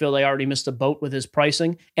people feel they already missed a boat with his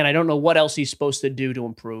pricing, and I don't know what else he's supposed to do to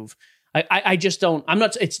improve. I just don't. I'm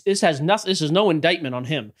not. This has nothing. This is no indictment on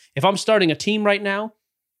him. If I'm starting a team right now,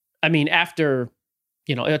 I mean, after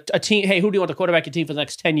a team. Hey, who do you want to quarterback your team for the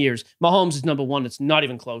next 10 years? Mahomes is number one. It's not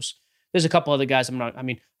even close. There's a couple other guys.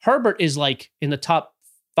 Herbert is like in the top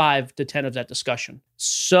 5 to 10 of that discussion.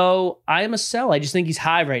 So I am a sell. I just think he's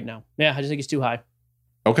high right now. Yeah, I just think he's too high.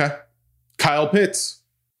 Okay. Kyle Pitts.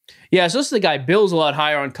 Yeah, so this is the guy. Bill's a lot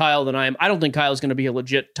higher on Kyle than I am. I don't think Kyle's going to be a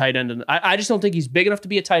legit tight end. And I just don't think he's big enough to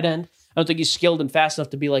be a tight end. I don't think he's skilled and fast enough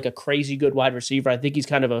to be like a crazy good wide receiver. I think he's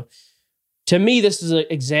kind of to me, this is an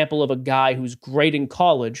example of a guy who's great in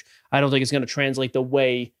college. I don't think it's going to translate the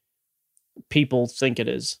way people think it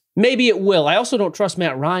is. Maybe it will. I also don't trust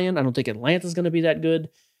Matt Ryan. I don't think Atlanta's going to be that good.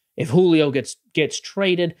 If Julio gets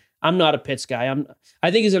traded, I'm not a Pitts guy.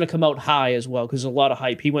 I think he's going to come out high as well because there's a lot of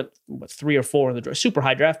hype. He went 3 or 4 in the super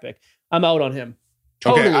high draft pick. I'm out on him.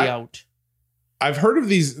 Totally out. I've heard of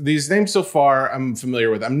these names so far. I'm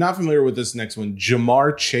familiar with. I'm not familiar with this next one.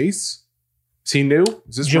 Jamar Chase. Is he new?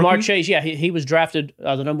 Is this Jamar rookie? Chase? Yeah, he was drafted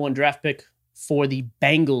the number 1 draft pick for the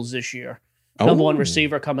Bengals this year. Number 1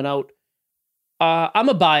 receiver coming out. I'm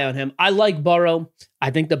a buy on him. I like Burrow. I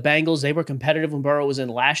think the Bengals, they were competitive when Burrow was in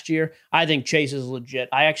last year. I think Chase is legit.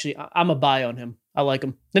 I'm a buy on him. I like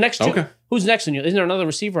him. The next two. Okay. Who's next in you? Isn't there another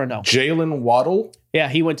receiver or no? Jalen Waddle. Yeah,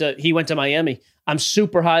 he went to Miami. I'm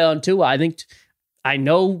super high on Tua. I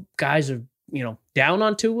know guys are, down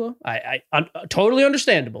on Tua. I totally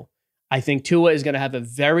understandable. I think Tua is going to have a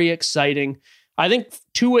very exciting. I think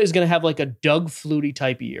Tua is going to have like a Doug Flutie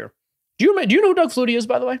type of year. Do you know who Doug Flutie is,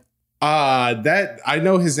 by the way? That I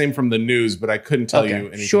know his name from the news, but I couldn't tell you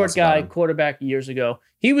anything. Short guy, quarterback years ago.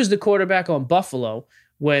 He was the quarterback on Buffalo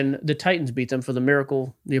when the Titans beat them for the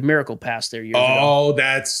miracle pass there years ago. Oh,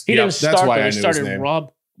 that's didn't start. That's why They I knew started his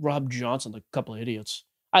name. Rob Johnson, like a couple of idiots.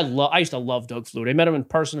 I used to love Doug Flutie. I met him in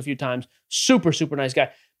person a few times. Super, super nice guy.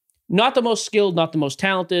 Not the most skilled, not the most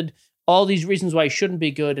talented. All these reasons why he shouldn't be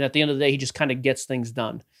good. And at the end of the day, he just kind of gets things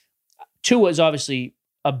done. Tua is obviously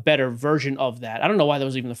a better version of that. I don't know why that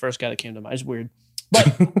was even the first guy that came to mind. It's weird.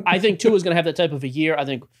 But I think Tua is going to have that type of a year. I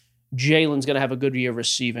think Jalen's going to have a good year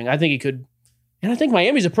receiving. I think he could. And I think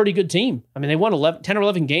Miami's a pretty good team. I mean, they won 10 or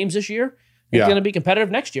 11 games this year. They're going to be competitive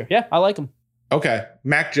next year. Yeah, I like them. Okay.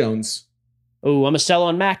 Mac Jones. Oh, I'm a sell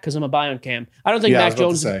on Mac because I'm a buy on Cam. I don't think Mac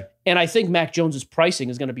Jones. And I think Mac Jones's pricing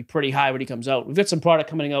is going to be pretty high when he comes out. We've got some product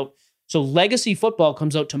coming out. So Legacy Football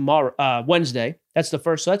comes out tomorrow, Wednesday. That's the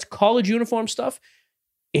first. So that's college uniform stuff.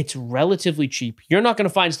 It's relatively cheap. You're not going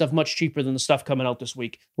to find stuff much cheaper than the stuff coming out this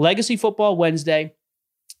week. Legacy Football Wednesday,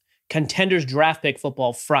 Contenders Draft Pick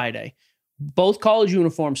Football Friday. Both college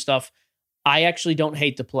uniform stuff. I actually don't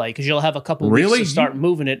hate the play because you'll have a couple weeks to start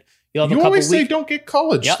moving it. You'll have a couple always say weeks. Don't get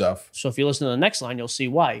college stuff. So if you listen to the next line, you'll see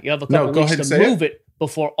why. You have a couple weeks to move it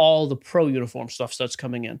before all the pro uniform stuff starts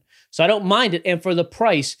coming in. So I don't mind it. And for the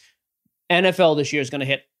price, NFL this year is going to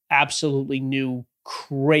hit absolutely new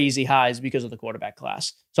crazy highs because of the quarterback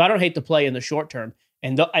class. So I don't hate the play in the short term.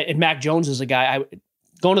 And Mac Jones is a guy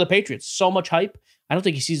going to the Patriots. So much hype. I don't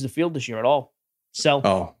think he sees the field this year at all. Sell.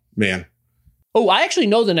 Oh, man. Oh, I actually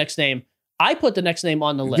know the next name. I put the next name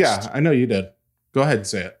on the list. Yeah, I know you did. Go ahead and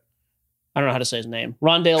say it. I don't know how to say his name.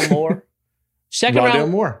 Rondale Moore. Rondale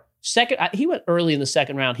Moore. He went early in the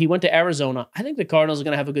second round. He went to Arizona. I think the Cardinals are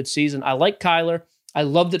going to have a good season. I like Kyler. I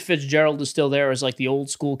love that Fitzgerald is still there as like the old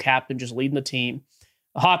school captain, just leading the team.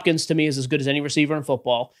 Hopkins, to me, is as good as any receiver in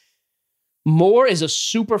football. Moore is a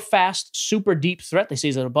super fast, super deep threat. They say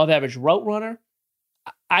he's an above-average route runner.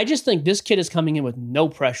 I just think this kid is coming in with no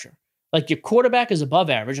pressure. Like, your quarterback is above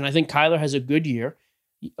average, and I think Kyler has a good year.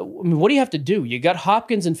 I mean, what do you have to do? You got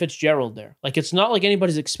Hopkins and Fitzgerald there. Like, it's not like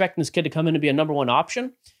anybody's expecting this kid to come in and be a number one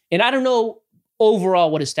option. And I don't know overall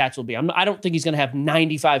what his stats will be. I don't think he's going to have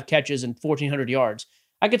 95 catches and 1,400 yards.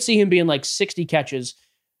 I could see him being like 60 catches,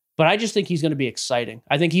 but I just think he's going to be exciting.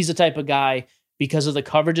 I think he's the type of guy, because of the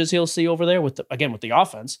coverages he'll see over there with the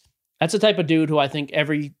offense. That's the type of dude who I think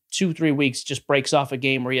every 2-3 weeks just breaks off a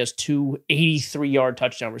game where he has 2 83-yard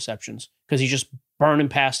touchdown receptions because he's just burning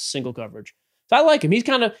past single coverage. So I like him.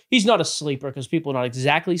 He's not a sleeper because people are not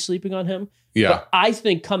exactly sleeping on him. Yeah. But I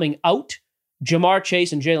think coming out, Jamar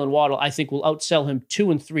Chase and Jalen Waddle, I think will outsell him 2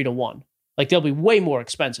 and 3 to 1. Like, they'll be way more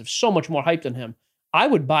expensive, so much more hype than him. I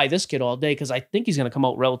would buy this kid all day because I think he's going to come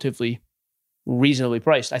out relatively reasonably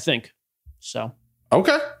priced, I think. So.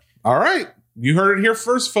 Okay. All right. You heard it here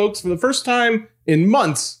first, folks. For the first time in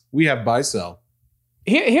months, we have buy sell.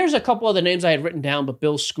 Here's a couple other names I had written down, but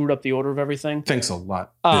Bill screwed up the order of everything. Thanks a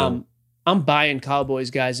lot, Bill. I'm buying Cowboys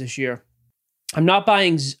guys this year. I'm not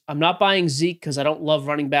buying Zeke because I don't love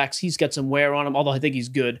running backs. He's got some wear on him, although I think he's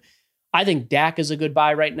good. I think Dak is a good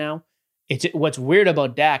buy right now. What's weird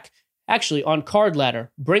about Dak, actually, on Card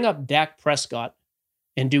Ladder, bring up Dak Prescott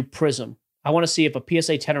and do Prism. I want to see if a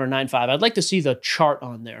PSA 10 or a 9.5. I'd like to see the chart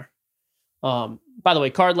on there. By the way,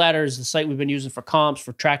 Card Ladder is the site we've been using for comps,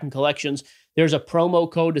 for tracking collections. There's a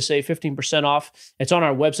promo code to save 15% off. It's on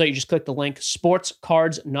our website. You just click the link,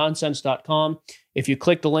 sportscardsnonsense.com. If you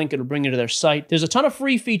click the link, it'll bring you to their site. There's a ton of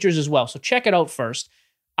free features as well, so check it out first.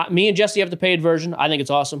 Me and Jesse have the paid version. I think it's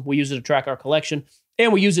awesome. We use it to track our collection,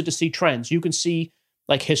 and we use it to see trends. You can see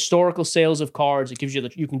like historical sales of cards. It gives you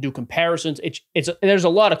you can do comparisons. There's a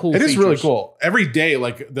lot of cool features. It is really cool. Every day,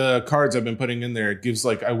 like the cards I've been putting in there, it gives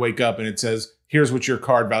like, I wake up and it says, here's what your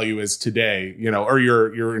card value is today, or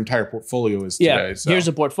your entire portfolio is today. Yeah, so. Here's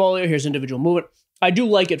a portfolio, here's individual movement. I do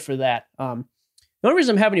like it for that. The only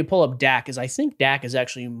reason I'm having you pull up Dak is I think Dak is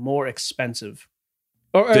actually more expensive.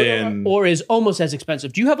 Or is almost as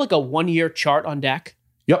expensive. Do you have like a 1-year chart on Dak?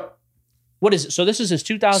 Yep. What is it? So this is his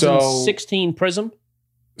 2016 Prism?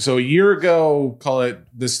 So a year ago, call it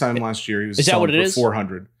this time last year, he was selling for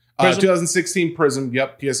 400. 2016 Prism,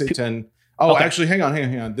 yep, PSA 10. Oh, okay. Actually, hang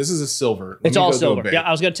on. This is a silver. It's all silver. Yeah,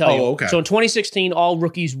 I was going to tell you. Okay. So in 2016, all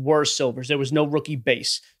rookies were silvers. There was no rookie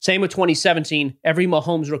base. Same with 2017. Every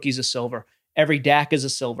Mahomes rookie is a silver. Every Dak is a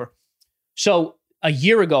silver. So a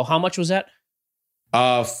year ago, how much was that?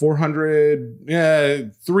 $300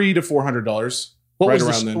 to $400.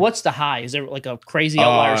 What's the high? Is there like a crazy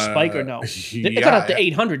outlier spike or no? It got up to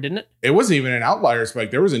 800, didn't it? It wasn't even an outlier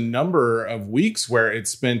spike. There was a number of weeks where it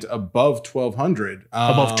spent above 1,200.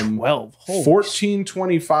 Above 12.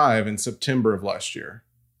 1425 in September of last year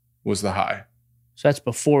was the high. So that's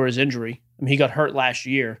before his injury. I mean, he got hurt last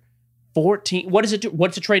year. 14. What is it?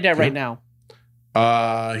 What's the trade at right now?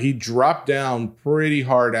 He dropped down pretty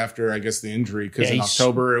hard after, I guess, the injury, because in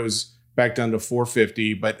October it was back down to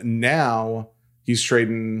 450, but now he's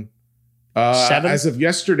trading as of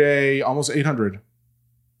yesterday almost 800,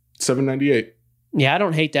 798. Yeah, I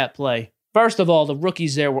don't hate that play. First of all, the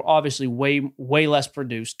rookies there were obviously way less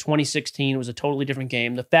produced. 2016 was a totally different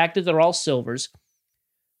game. The fact that they're all silvers,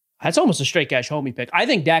 that's almost a straight cash homie pick. I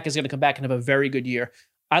think Dak is going to come back and have a very good year.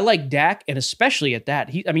 I like Dak, and especially at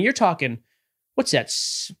that. You're talking, what's that?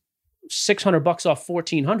 $600 off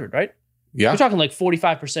 1,400, right? Yeah, you're talking like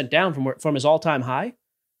 45% down from his all-time high.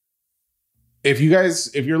 If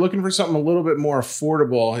you're looking for something a little bit more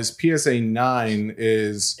affordable, his PSA 9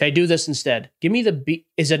 is. Hey, do this instead. Give me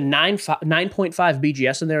is a 9.5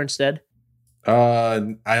 BGS in there instead?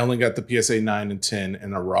 I only got the PSA 9 and 10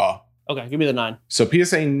 in a raw. Okay, give me the 9. So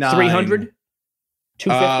PSA 9. 300?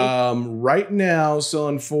 250? Right now,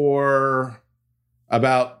 selling for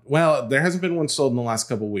there hasn't been one sold in the last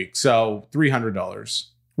couple of weeks. So $300.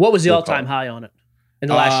 What was the all-time high on it in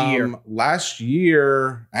the last year? Last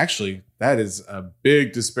year, actually, that is a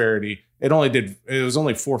big disparity. It was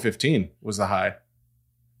only 415 was the high.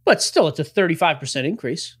 But still, it's a 35%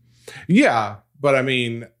 increase. Yeah, but I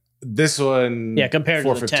mean, this one, compared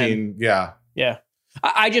to the 10. Yeah.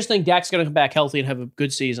 I just think Dak's going to come back healthy and have a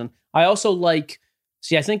good season. I also I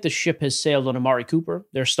think the ship has sailed on Amari Cooper,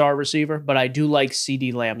 their star receiver, but I do like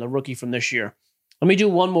CD Lamb, the rookie from this year. Let me do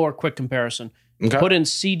one more quick comparison. Okay. Put in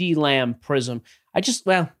CD Lamb Prism.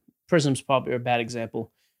 Prism's probably a bad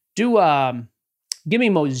example. Give me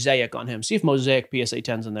Mosaic on him. See if Mosaic PSA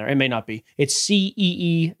 10's in there. It may not be. It's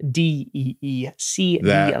CEEDEE.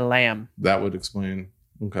 CD Lamb. That would explain.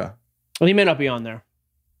 Okay. Well, he may not be on there.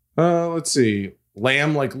 Let's see.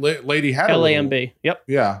 Lamb, like Lady had a little- LAMB. Yep.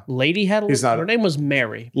 Yeah. Lady had a He's not- her name was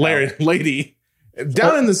Mary. Lady.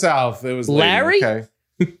 Down in the South, it was Larry? Lady. Okay.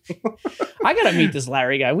 I gotta meet this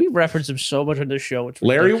Larry guy. We reference him so much on this show. It's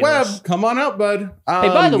Larry ridiculous. Webb, come on up, bud. Hey,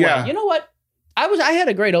 by the yeah. way, you know what? I had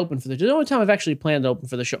a great open for the only time I've actually planned to open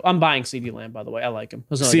for the show. I'm buying CD Lamb, by the way. I like him.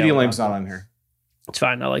 CD Lamb's not on here. It's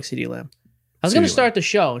fine. I like CD Lamb. I was CD going to start the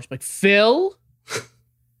show. It's like, Phil,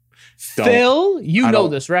 Don't. Phil, you I know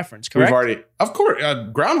don't- this reference, correct? We've already, of course,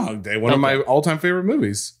 Groundhog Day, one of my all-time favorite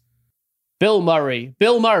movies. Bill Murray,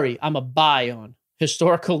 I'm a buy on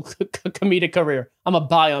historical comedic career. I'm a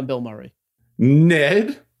buy on Bill Murray.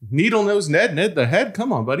 Ned, Needle Nose Ned the Head.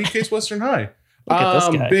 Come on, buddy. Case Western High. Look at this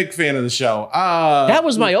guy. Big fan of the show. That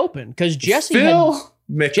was my open because Jesse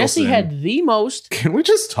Mickelson. had the most Can we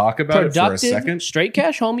just talk about it for a productive second? straight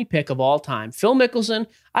cash homie pick of all time. Phil Mickelson.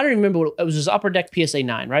 I don't even remember what it was. His Upper Deck PSA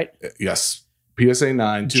 9, right? Yes. PSA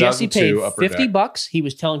 9, Jesse 2002 paid Upper $50. Deck. He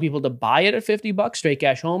was telling people to buy it at $50. Straight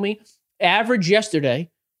cash homie. Average yesterday,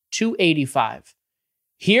 $285.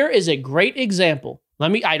 Here is a great example.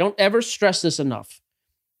 I don't ever stress this enough.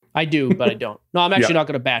 I do, but I don't. No, I'm actually not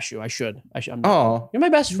going to bash you. I should. I'm not. Oh, You're my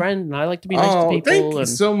best friend, and I like to be nice to people. Thank you and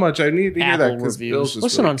so much. I need to hear Apple that because reviews. Bill's just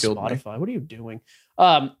Listen really on killed me. Spotify. What are you doing?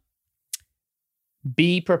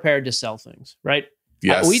 Be prepared to sell things, right?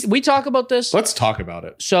 Yes. We talk about this. Let's talk about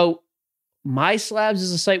it. So My Slabs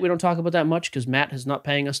is a site we don't talk about that much because Matt is not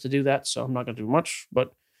paying us to do that. So I'm not going to do much.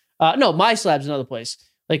 But no, My Slabs is another place.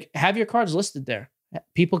 Like, have your cards listed there.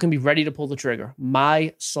 People can be ready to pull the trigger.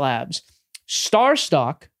 My Slabs. Star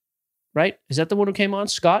Stock, right? Is that the one who came on?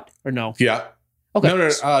 Scott? Or no? Yeah. Okay.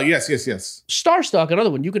 No. Yes. Star Stock, another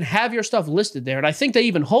one. You can have your stuff listed there. And I think they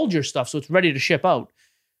even hold your stuff so it's ready to ship out.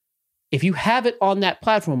 If you have it on that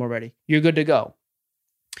platform already, you're good to go.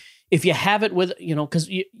 If you have it with, because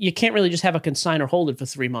you can't really just have a consignor hold it for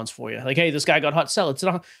 3 months for you. Like, hey, this guy got hot, sell it.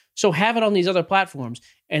 So have it on these other platforms.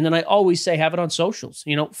 And then I always say have it on socials.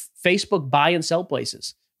 Facebook buy and sell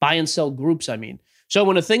places. Buy and sell groups, I mean. So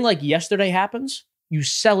when a thing like yesterday happens, you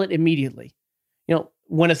sell it immediately.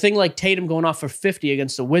 When a thing like Tatum going off for 50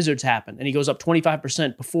 against the Wizards happened, and he goes up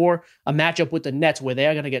 25% before a matchup with the Nets where they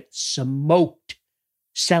are going to get smoked,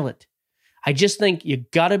 sell it. I just think you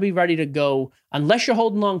got to be ready to go unless you're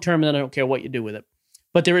holding long term, and then I don't care what you do with it.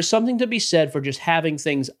 But there is something to be said for just having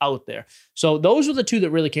things out there. So those were the two that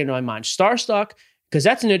really came to my mind. Star Stock, because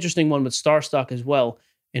that's an interesting one with Star Stock as well.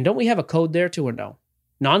 And don't we have a code there too or no?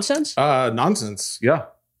 Nonsense? Nonsense. Yeah.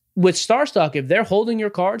 With Star Stock, if they're holding your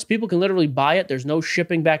cards, people can literally buy it. There's no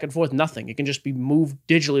shipping back and forth, nothing. It can just be moved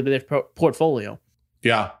digitally to their portfolio.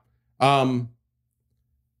 Yeah. I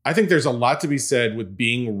think there's a lot to be said with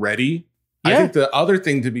being ready. Yeah. I think the other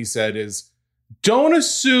thing to be said is don't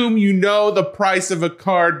assume you know the price of a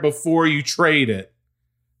card before you trade it.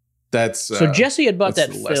 That's so Jesse had bought that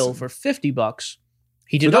that's the Phil lesson. for $50.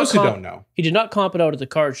 He For did those who not don't know. He did not comp it out at the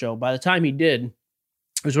card show. By the time he did,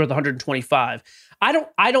 it was worth 125.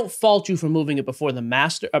 I don't fault you for moving it before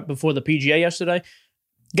the before the PGA yesterday.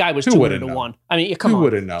 Guy was Who 200 would've to known? 1. I mean, come Who on.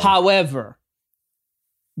 would've known? However,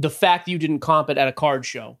 the fact that you didn't comp it at a card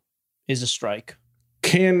show is a strike.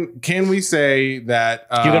 Can we say that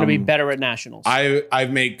You're going to be better at nationals. I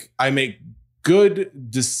make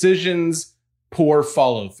good decisions, poor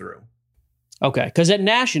follow through. Okay, because at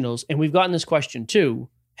nationals, and we've gotten this question too.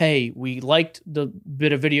 Hey, we liked the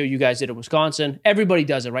bit of video you guys did at Wisconsin. Everybody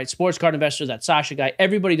does it, right? Sports Card Investors, that Sasha guy.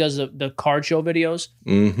 Everybody does the card show videos.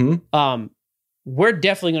 Mm-hmm. We're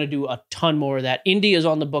definitely going to do a ton more of that. Indy is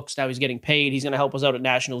on the books now. He's getting paid. He's going to help us out at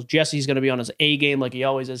nationals. Jesse's going to be on his A game like he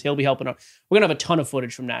always is. He'll be helping out. We're going to have a ton of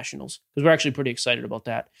footage from nationals because we're actually pretty excited about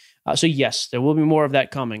that. So yes, there will be more of that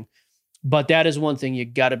coming. But that is one thing you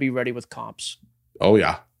got to be ready with comps. Oh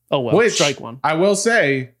yeah. Oh well, Which, strike one. I will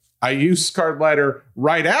say, I used Card Ladder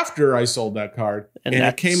right after I sold that card, and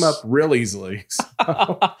it came up real easily.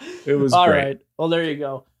 So it was all great. right. Well, there you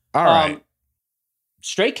go. All right.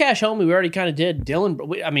 Straight cash home, we already kind of did.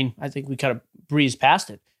 Dylan, I think we kind of breezed past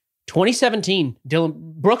it. 2017, Dylan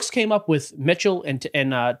Brooks came up with Mitchell and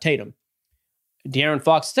Tatum. De'Aaron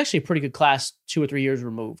Fox, it's actually a pretty good class 2 or 3 years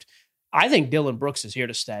removed. I think Dylan Brooks is here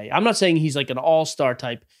to stay. I'm not saying he's like an all-star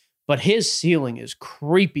type, but his ceiling is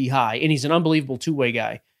creepy high, and he's an unbelievable two-way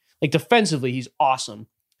guy. Like defensively, he's awesome.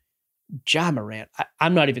 Ja Morant,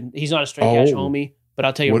 he's not a straight cash homie, But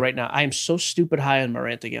I'll tell you What- right now, I am so stupid high on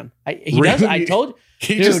Morant again. Really? I told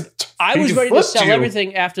He dude, just I was he ready to flipped sell you.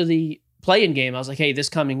 everything after the play-in game. I was like, hey, this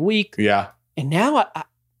coming week. Yeah. And now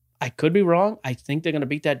I could be wrong. I think they're going to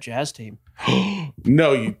beat that Jazz team.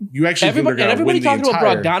 No, you actually Everybody think they're going to win talking the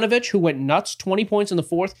entire. about Bogdanovich, who went nuts, 20 points in the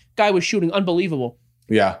fourth. Guy was shooting unbelievable.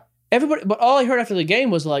 Yeah. Everybody, but all I heard after the game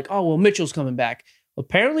was like, oh, well, Mitchell's coming back.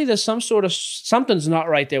 Apparently, there's some sort of something's not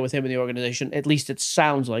right there with him in the organization. At least it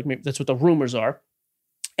sounds like. Maybe that's what the rumors are.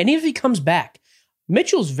 And even if he comes back,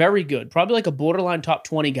 Mitchell's very good, probably like a borderline top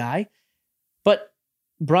 20 guy. But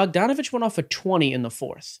Bogdanovich went off for 20 in the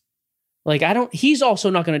fourth. Like, he's also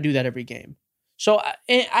not going to do that every game. So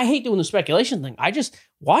I hate doing the speculation thing. I just,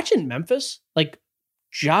 watching Memphis, like,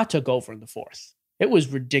 Ja took over in the fourth. It was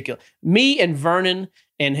ridiculous. Me and Vernon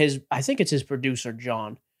and I think it's his producer,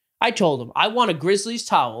 John. I told him, I want a Grizzlies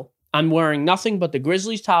towel. I'm wearing nothing but the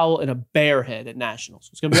Grizzlies towel and a bear head at Nationals.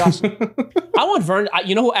 It's going to be awesome. I want Vernon.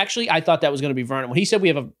 You know who, actually, I thought that was going to be Vernon. When he said we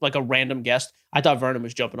have a random guest, I thought Vernon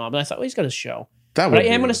was jumping on. But I thought, well, he's got a show. But I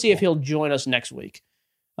am going to see if he'll join us next week.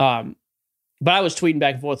 But I was tweeting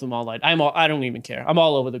back and forth with him all night. I don't even care. I'm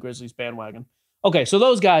all over the Grizzlies bandwagon. Okay, so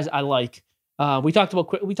those guys I like. We talked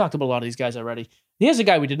about a lot of these guys already. Here's a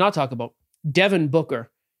guy we did not talk about, Devin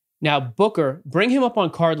Booker. Now, Booker, bring him up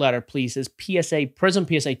on Card Ladder, please, as Prism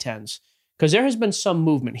PSA 10s, because there has been some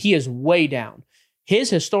movement. He is way down.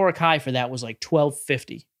 His historic high for that was like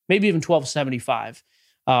 1250, maybe even 1275.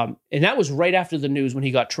 And that was right after the news when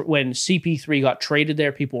when CP3 got traded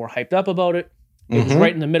there. People were hyped up about it. It was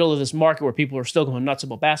right in the middle of this market where people were still going nuts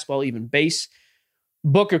about basketball, even base.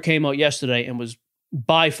 Booker came out yesterday and was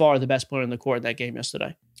by far the best player in the court in that game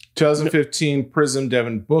yesterday. 2015 Prism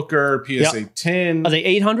Devin Booker, PSA 10. Are they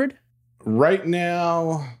 800? Right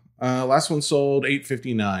now, last one sold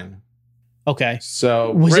 859. Okay.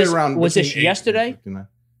 So Was around. this between 8 yesterday? and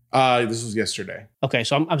 859. This was yesterday. Okay,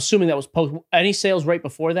 so I'm assuming that was post. Any sales right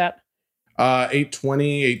before that?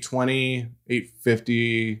 820,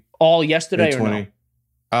 850. All yesterday or no?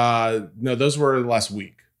 820. No, those were last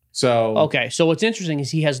week. So Okay, so what's interesting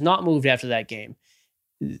is he has not moved after that game.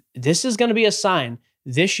 This is going to be a sign.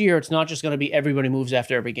 This year, it's not just going to be everybody moves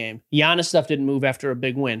after every game. Giannis stuff didn't move after a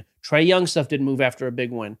big win. Trae Young stuff didn't move after a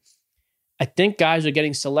big win. I think guys are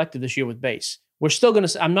getting selective this year with base. We're still going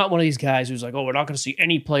to. I'm not one of these guys who's like, oh, we're not going to see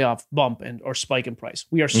any playoff bump or spike in price.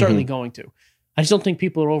 We are certainly going to. I just don't think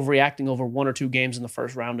people are overreacting over 1 or 2 games in the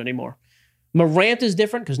first round anymore. Morant is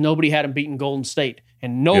different because nobody had him beating Golden State,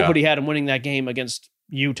 and nobody had him winning that game against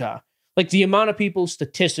Utah. Like, the amount of people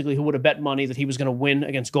statistically who would have bet money that he was going to win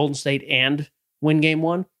against Golden State and win game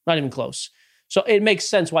 1, not even close. So it makes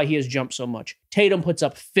sense why he has jumped so much. Tatum puts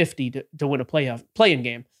up 50 to win a play-in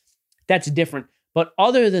game. That's different. But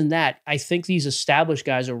other than that, I think these established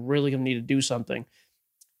guys are really going to need to do something.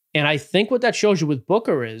 And I think what that shows you with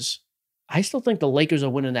Booker is, I still think the Lakers are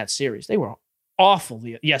winning that series. They were awful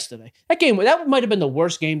yesterday. That might have been the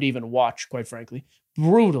worst game to even watch, quite frankly.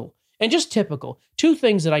 Brutal. And just typical. 2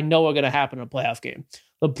 things that I know are going to happen in a playoff game.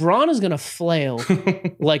 LeBron is going to flail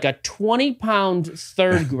like a 20-pound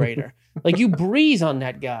third grader. Like, you breathe on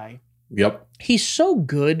that guy. Yep. He's so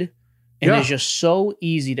good and is just so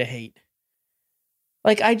easy to hate.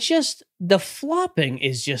 Like, the flopping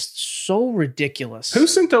is just so ridiculous. Who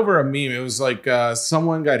sent over a meme? It was like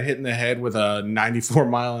someone got hit in the head with a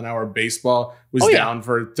 94-mile-an-hour baseball, was down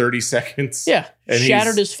for 30 seconds. Yeah, and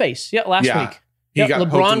shattered his face. Yeah, last week. He got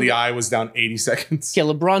poked in the eye, was down 80 seconds. Yeah,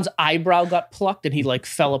 LeBron's eyebrow got plucked and he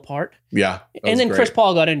fell apart. Yeah. And then Chris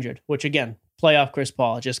Paul got injured, which again, playoff Chris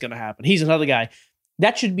Paul, it's just going to happen. He's another guy.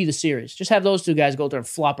 That should be the series. Just have those 2 guys go there and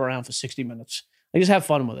flop around for 60 minutes. Like, just have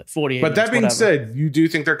fun with it. 48 But that being whatever. said, you do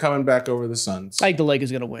think they're coming back over the Suns? I think the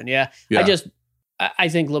Lakers are going to win, yeah. I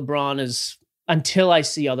think LeBron is, until I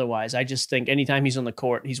see otherwise, I just think anytime he's on the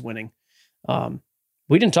court, he's winning.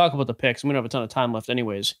 We didn't talk about the picks. We don't have a ton of time left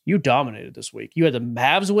anyways. You dominated this week. You had the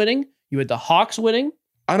Mavs winning. You had the Hawks winning.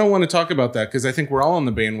 I don't want to talk about that because I think we're all on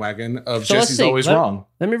the bandwagon of Jesse's always wrong.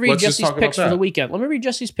 Let me read Jesse's picks for the weekend. Let me read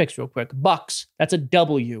Jesse's picks real quick. Bucks, that's a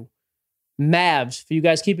W. Mavs, for you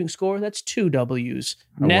guys keeping score, that's 2 W's.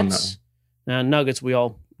 Nets, Nuggets, we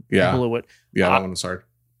all blew it. Yeah, that one was hard.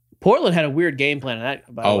 Portland had a weird game plan in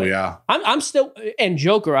that, by the way. Yeah. I'm still, and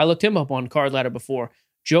Joker, I looked him up on Card Ladder before.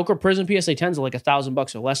 Joker Prism PSA 10s are like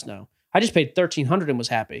 $1,000 or less now. I just paid $1,300 and was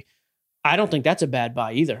happy. I don't think that's a bad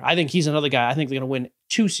buy either. I think he's another guy. I think they're going to win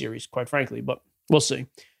 2 series, quite frankly, but we'll see.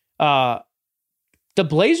 The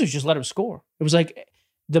Blazers just let him score. It was like,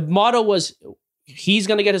 the motto was, he's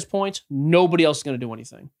going to get his points. Nobody else is going to do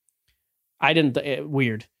anything.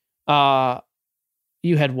 Weird.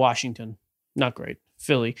 You had Washington. Not great.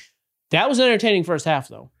 Philly. That was an entertaining first half,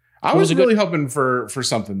 though. I was really hoping for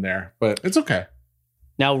something there, but it's okay.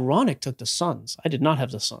 Now, Ronick took the Suns. I did not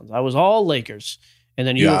have the Suns. I was all Lakers. And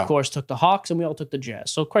then you, of course, took the Hawks, and we all took the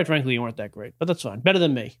Jazz. So, quite frankly, you weren't that great. But that's fine. Better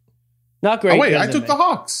than me. Not great. Oh, wait, I took the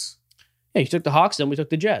Hawks. Yeah, you took the Hawks, then we took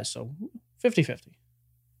the Jazz. So, 50-50.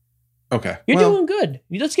 Okay. You're doing good.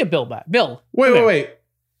 Let's get Bill back. Bill. Wait.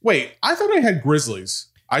 I thought I had Grizzlies.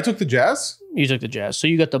 I took the Jazz? You took the Jazz. So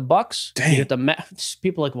you got the Bucks. Dang. You got the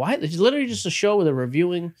people like, why? It's literally just a show where they're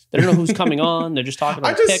reviewing. They don't know who's coming on. They're just talking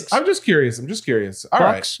about picks. I'm just curious. All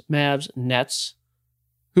Bucks, Mavs, Nets.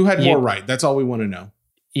 Who had more right? That's all we want to know.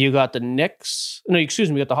 You got the Knicks. No, excuse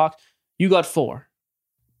me. You got the Hawks. You got 4.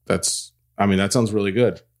 That sounds really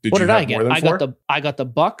good. What did I get? I got the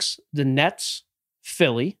Bucks, the Nets,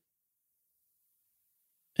 Philly.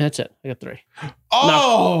 And that's it. I got 3.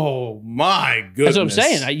 Oh, my goodness. That's what I'm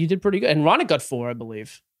saying. You did pretty good. And Ronick got 4, I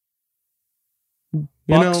believe.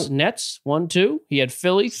 Bucks, Nets, 1, 2. He had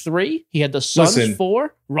Philly, 3. He had the Suns,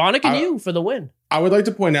 4. Ronick and you for the win. I would like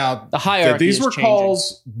to point out the hierarchy that these were changing.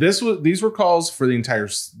 calls. These were calls for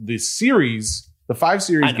the series, the 5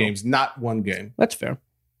 series games, not one game. That's fair.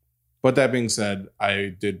 But that being said,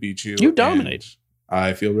 I did beat you. You dominate.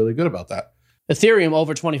 I feel really good about that. Ethereum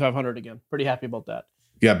over 2,500 again. Pretty happy about that.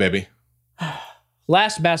 Yeah, baby.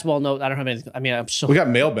 Last basketball note. I don't have anything. I mean, we got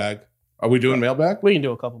mailbag. Are we doing mailbag? We can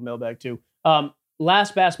do a couple mailbag too.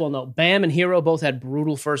 Last basketball note. Bam and Hero both had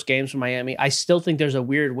brutal first games for Miami. I still think there's a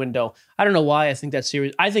weird window. I don't know why I think that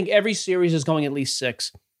series. I think every series is going at least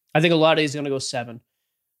 6. I think a lot of these are going to go 7.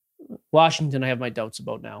 Washington, I have my doubts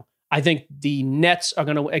about now. I think the Nets are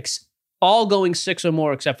going to all going 6 or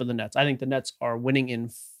more except for the Nets. I think the Nets are winning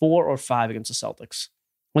in 4 or 5 against the Celtics.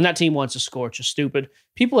 When that team wants to score, it's just stupid.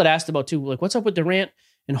 People had asked about too, like, what's up with Durant?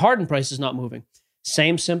 And Harden price is not moving.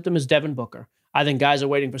 Same symptom as Devin Booker. I think guys are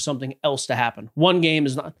waiting for something else to happen. One game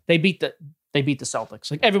is not. They beat the Celtics.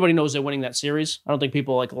 Like, everybody knows they're winning that series. I don't think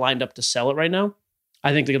people like lined up to sell it right now.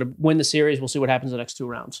 I think they're going to win the series. We'll see what happens in the next 2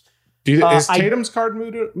 rounds. Is Tatum's card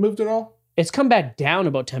moved at all? It's come back down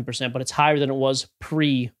about 10%, but it's higher than it was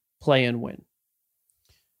pre-play and win.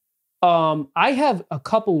 I have a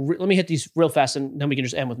couple. Let me hit these real fast, and then we can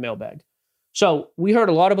just end with mailbag. So we heard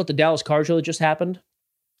a lot about the Dallas car show that just happened.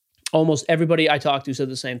 Almost everybody I talked to said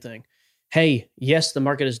the same thing. Hey, yes, the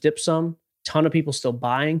market has dipped some. Ton of people still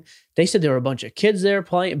buying. They said there were a bunch of kids there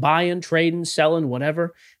buying, trading, selling,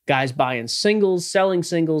 whatever. Guys buying singles, selling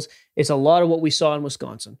singles. It's a lot of what we saw in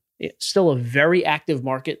Wisconsin. It's still a very active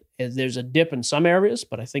market. There's a dip in some areas,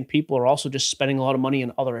 but I think people are also just spending a lot of money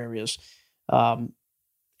in other areas. And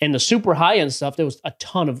the super high-end stuff, there was a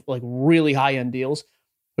ton of like really high-end deals,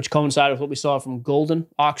 which coincided with what we saw from Golden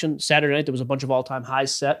auction. Saturday night, there was a bunch of all-time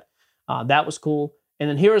highs set. That was cool. And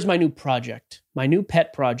then here is my new project, my new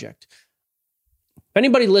pet project. If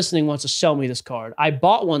anybody listening wants to sell me this card, I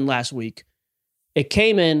bought one last week. It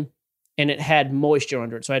came in, and it had moisture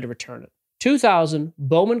under it, so I had to return it. 2000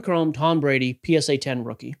 Bowman Chrome Tom Brady PSA 10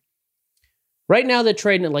 rookie. Right now, they're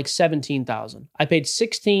trading at like 17,000. I paid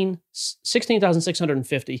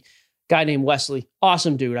 16,650. Guy named Wesley,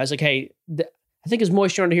 awesome dude. I was like, hey, I think his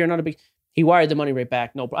moisture under here, not a big. He wired the money right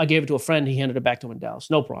back. No, I gave it to a friend. He handed it back to him in Dallas.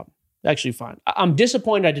 No problem. Actually, fine. I'm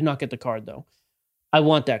disappointed I did not get the card though. I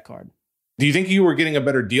want that card. Do you think you were getting a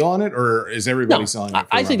better deal on it, or is everybody selling it?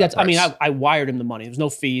 I think that's. I mean, I wired him the money. There's no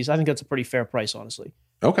fees. I think that's a pretty fair price, honestly.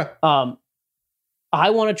 Okay.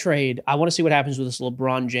 I want to trade. I want to see what happens with this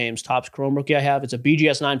LeBron James Topps Chrome rookie I have. It's a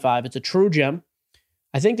BGS 9.5. It's a true gem.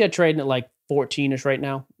 I think they're trading at like 14-ish right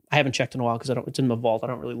now. I haven't checked in a while because it's in the vault. I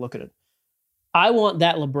don't really look at it. I want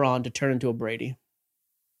that LeBron to turn into a Brady.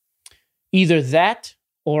 Either that,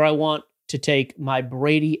 or I want to take my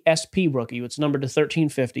Brady SP rookie. It's numbered to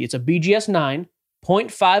 1350. It's a BGS 9,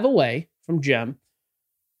 0.5 away from gem.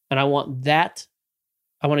 And I want that.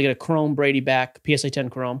 I want to get a Chrome Brady back, PSA 10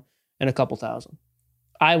 Chrome, and a couple thousand.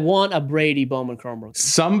 I want a Brady Bowman Chrome rookie.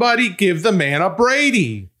 Somebody give the man a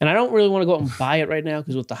Brady. And I don't really want to go out and buy it right now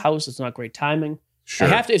because with the house, it's not great timing. Sure.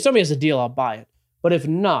 I have to. If somebody has a deal, I'll buy it. But if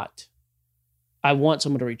not, I want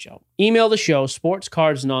someone to reach out. Email the show,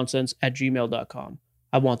 sportscardsnonsense@gmail.com.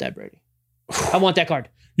 I want that Brady. I want that card.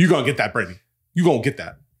 You're going to get that, Brady. You're going to get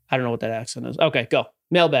that. I don't know what that accent is. Okay, go.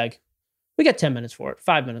 Mailbag. We got 10 minutes for it.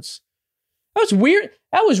 5 minutes. That was weird.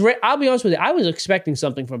 I'll be honest with you. I was expecting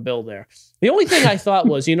something from Bill there. The only thing I thought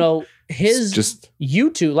was, his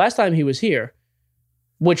YouTube, last time he was here,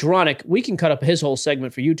 which Ronick, we can cut up his whole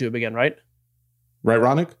segment for YouTube again, right? Right,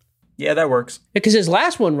 Ronick? Yeah, that works. Because his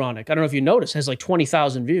last one, Ronick, I don't know if you noticed, has like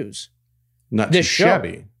 20,000 views. Not too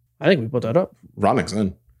shabby. I think we put that up. Ronick's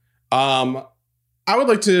in. I would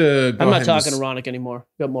like to I'm not talking to Ronick anymore.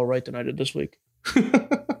 Got more right than I did this week.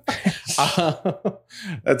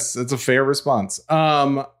 That's a fair response.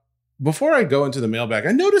 Before I go into the mailbag,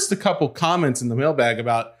 I noticed a couple comments in the mailbag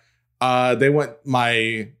about they want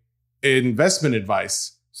my investment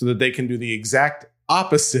advice so that they can do the exact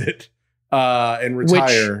opposite and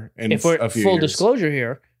retire in if we're a few full years. disclosure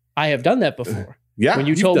here, I have done that before. Yeah, When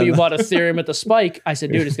you you've told me done you that. bought Ethereum at the spike, I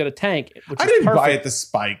said, dude, it's going to tank. Which I is didn't buy perfect. at the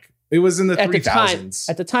spike. It was in the At the time, 3000s.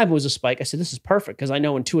 at the time it was a spike. I said, this is perfect because I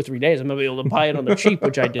know in 2 or 3 days I'm going to be able to buy it on the cheap,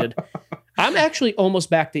 which I did. I'm actually almost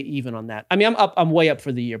back to even on that. I mean, I'm way up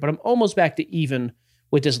for the year, but I'm almost back to even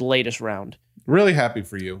with this latest round. Really happy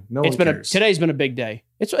for you. No one cares. Today's been a big day.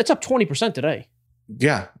 It's up 20% today.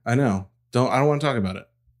 Yeah, I know. I don't want to talk about it.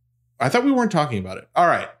 I thought we weren't talking about it. All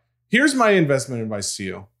right. Here's my investment advice to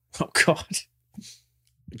you. Oh God.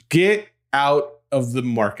 Get out of the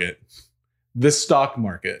market. The stock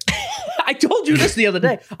market. I told you this the other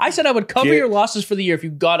day. I said I would cover your losses for the year if you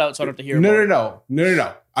got out, so I don't have to hear about it.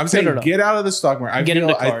 No. I'm saying No. get out of the stock market. Get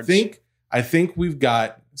into cards. I think we've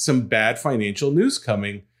got some bad financial news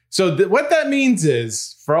coming. So what that means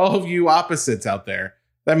is, for all of you opposites out there,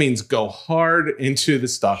 that means go hard into the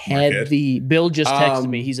stock market. Heavy. Bill just texted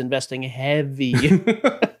me. He's investing heavy.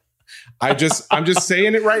 I'm just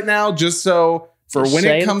saying it right now, just so for Just when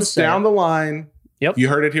saying it it comes to say down it. the line. Yep. You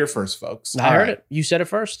heard it here first, folks. I heard it. You said it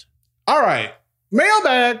first. All right.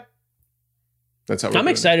 Mailbag. That's how we're I'm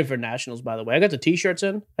doing excited for Nationals, by the way. I got the T-shirts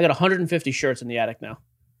in. I got 150 shirts in the attic now. it.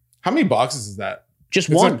 How many boxes is that? Just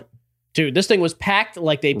It's one. like- Dude, this thing was packed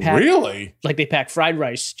like they packed Really? like they packed fried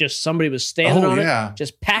rice. Just somebody was standing Oh, on yeah. it,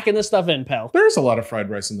 just packing this stuff in, pal. There's a lot of fried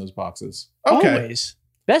rice in those boxes. Okay. Always.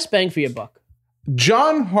 Best bang for your buck.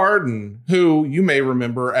 John Harden, who you may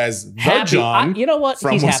remember as the Happy. John You know what?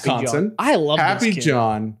 from He's Wisconsin. Happy John. I love Happy this kid.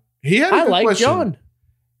 John. He had a I good like question. John.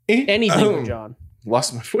 Anything for John.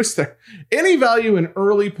 Lost my voice there. Any value in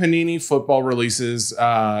early Panini football releases?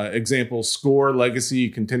 Example: Score, Legacy,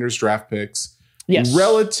 Contenders draft picks. Yes.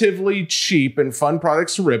 Relatively cheap and fun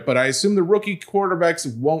products to rip, but I assume the rookie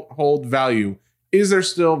quarterbacks won't hold value. Is there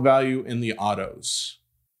still value in the autos?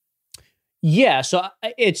 Yeah, so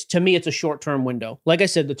it's to me, it's a short-term window. Like I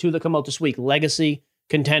said, the two that come out this week, Legacy,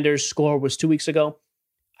 Contenders, Score was 2 weeks ago.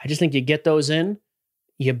 I just think you get those in,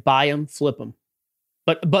 you buy them, flip them.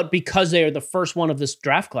 But because they are the first one of this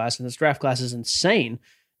draft class, and this draft class is insane,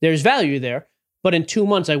 there's value there. But in 2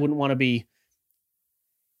 months, I wouldn't want to be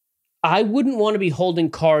holding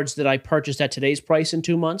cards that I purchased at today's price in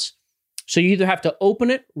 2 months. So you either have to open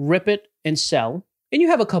it, rip it, and sell, and you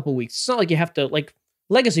have a couple weeks. It's not like you have to, like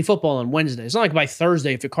Legacy football on Wednesday. It's not like by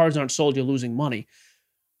Thursday, if your cards aren't sold, you're losing money.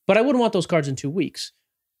 But I wouldn't want those cards in 2 weeks.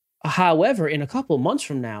 However, in a couple of months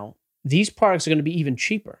from now, these products are going to be even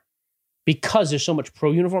cheaper because there's so much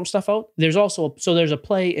pro uniform stuff out. There's a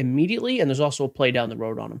play immediately, and there's also a play down the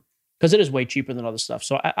road on them because it is way cheaper than other stuff.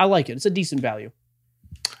 So I like it. It's a decent value.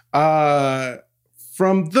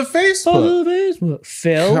 From the Facebook,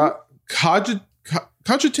 Phil,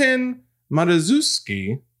 Kajetan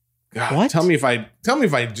Matazuski. God, What? Tell me if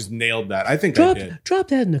I just nailed that. I think I did. drop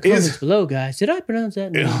that in the Is- comments below, guys. Did I pronounce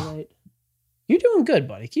that name Ugh. right? You're doing good,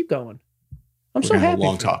 buddy. Keep going. I'm We're so gonna have happy. a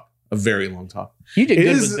long for you. talk. A very long talk. You did good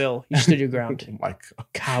Is- with Bill. You stood your Oh ground. my God.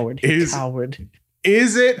 Coward. Is- Coward.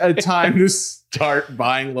 Is it a time to start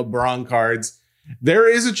buying LeBron cards? There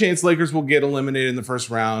is a chance Lakers will get eliminated in the first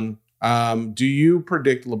round. Do you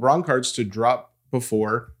predict LeBron cards to drop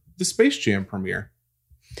before the Space Jam premiere?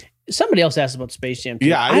 Somebody else asked about Space Jam. Too.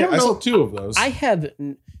 Yeah, I don't I know. saw two of those. I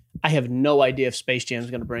have no idea if Space Jam is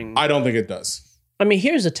going to bring. I don't think it does. I mean,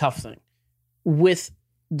 here's the tough thing with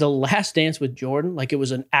The Last Dance with Jordan. Like, it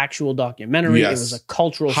was an actual documentary. Yes. It was a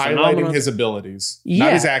cultural Highlighting phenomenon, his abilities, Yeah.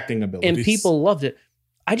 not his acting abilities. and people loved it.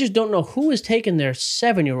 I just don't know who is taking their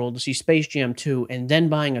 7-year-old to see Space Jam 2 and then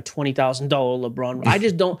buying a $20,000 LeBron. I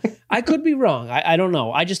just don't. I could be wrong. I don't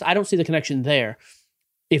know. I don't see the connection there.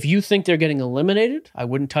 If you think they're getting eliminated, I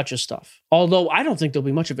wouldn't touch his stuff. Although I don't think there'll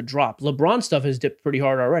be much of a drop. LeBron stuff has dipped pretty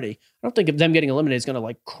hard already. I don't think if them getting eliminated is going to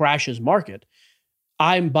like crash his market.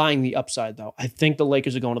 I'm buying the upside though. I think the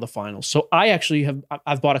Lakers are going to the finals. So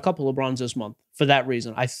I've bought a couple LeBrons this month for that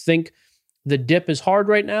reason. I think the dip is hard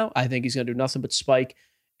right now. I think he's going to do nothing but spike.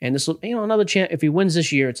 And this will, another chance. If he wins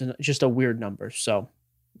this year, it's just a weird number. So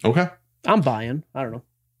Okay. I'm buying. I don't know.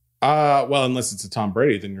 Well, unless it's a Tom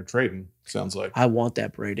Brady, then you're trading. Sounds like I want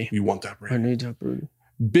that Brady. you want that I Brady. need that Brady.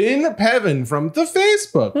 Ben Pevin from the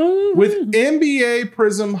Facebook. With NBA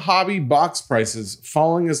Prism hobby box prices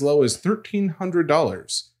falling as low as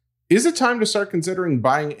 $1,300, is it time to start considering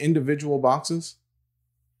buying individual boxes?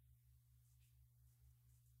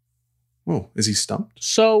 Oh, is he stumped?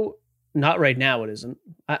 So not right now. It isn't.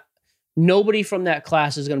 Nobody from that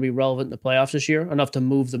class is going to be relevant in the playoffs this year enough to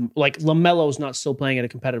move them. Like LaMelo's not still playing at a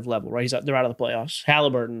competitive level, right? They're out of the playoffs.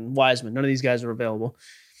 Halliburton, Wiseman, none of these guys are available.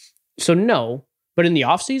 So no, but in the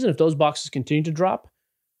offseason, if those boxes continue to drop,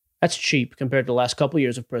 that's cheap compared to the last couple of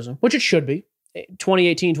years of Prism, which it should be.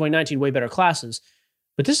 2018, 2019, way better classes.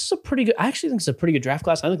 But this is I actually think it's a pretty good draft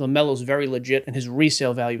class. I think LaMelo's very legit and his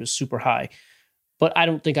resale value is super high. But I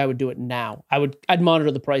don't think I would do it now. I'd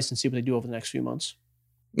monitor the price and see what they do over the next few months.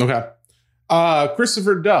 Okay.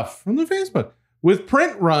 Christopher Duff from the Facebook. With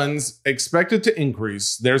print runs expected to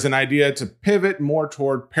increase, there's an idea to pivot more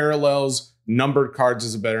toward parallels. Numbered cards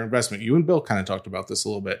is a better investment. You and Bill kind of talked about this a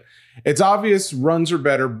little bit. It's obvious runs are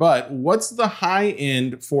better, but what's the high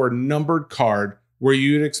end for a numbered card where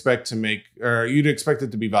you'd expect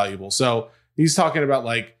it to be valuable? So he's talking about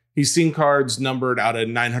like he's seen cards numbered out of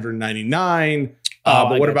 999.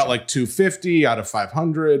 But what about like 250 out of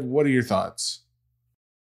 500? What are your thoughts?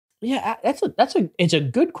 Yeah, it's a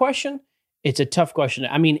good question. It's a tough question.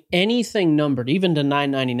 I mean, anything numbered, even to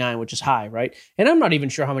 999, which is high, right? And I'm not even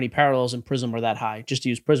sure how many parallels in Prism are that high, just to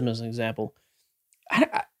use Prism as an example.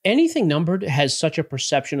 Anything numbered has such a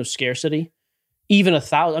perception of scarcity. Even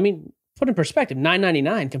 1,000, I mean, put in perspective,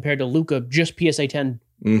 999 compared to Luka, just PSA 10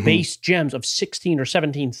 base gems of 16 or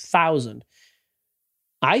 17,000.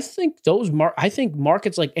 I think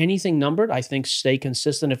markets like anything numbered, I think stay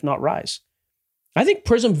consistent, if not rise. I think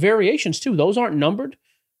Prism variations too, those aren't numbered,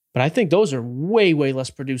 but I think those are way, way less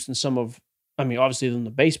produced than obviously than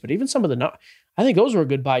the base, but even some of I think those are a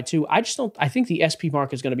good buy too. I think the SP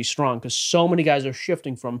market is going to be strong because so many guys are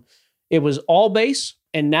shifting from, it was all base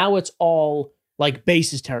and now it's all like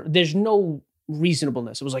base is terrible. There's no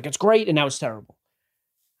reasonableness. It was like, it's great and now it's terrible.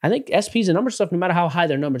 I think SPs and number stuff, no matter how high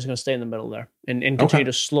their number, is going to stay in the middle there and continue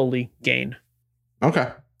to slowly gain. Okay.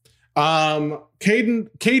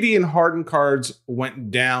 KD and Harden cards went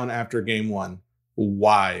down after game 1.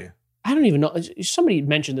 Why? I don't even know. Somebody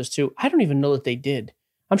mentioned this too. I don't even know that they did.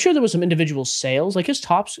 I'm sure there was some individual sales. Like his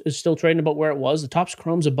Topps is still trading about where it was. The Topps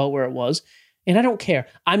Chrome's about where it was. And I don't care.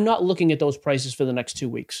 I'm not looking at those prices for the next 2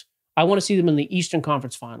 weeks. I want to see them in the Eastern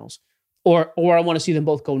Conference Finals. Or I want to see them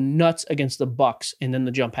both go nuts against the Bucks, and then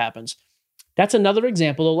the jump happens. That's another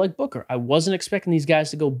example, though, like Booker. I wasn't expecting these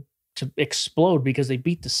guys to explode because they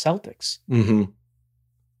beat the Celtics. Mm-hmm.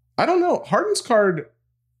 I don't know. Harden's card.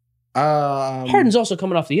 Harden's also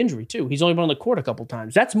coming off the injury, too. He's only been on the court a couple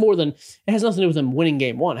times. That's more than... It has nothing to do with him winning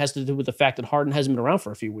game 1. It has to do with the fact that Harden hasn't been around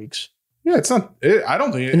for a few weeks. Yeah, it's not... I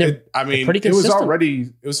don't think... It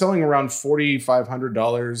was selling around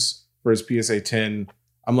 $4,500 for his PSA 10.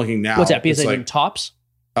 I'm looking now. What's that? PSA 10 Topps?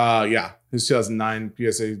 Yeah. His 2009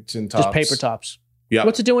 PSA 10 Topps. Just paper Topps. Yeah.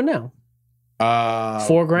 What's it doing now?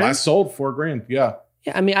 $4,000? I sold $4,000. Yeah.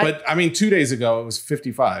 Yeah, I mean, 2 days ago it was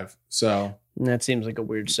 55. So that seems like a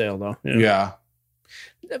weird sale, though. Yeah.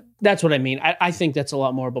 That's what I mean. I think that's a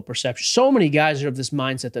lot more about perception. So many guys are of this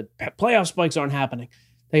mindset that playoff spikes aren't happening.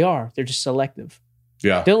 They are. They're just selective.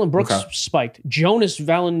 Yeah. Dylan Brooks spiked. Jonas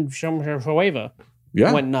Valanciunas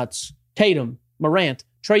went nuts. Tatum, Morant,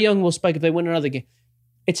 Trae Young will spike if they win another game.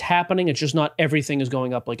 It's happening. It's just not everything is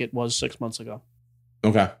going up like it was 6 months ago.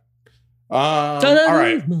 Okay. All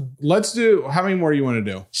right. Let's do... How many more you want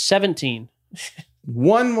to do? 17.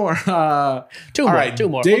 One more. Two more. Right. Two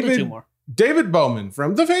more. David, we'll do 2 more. David Bowman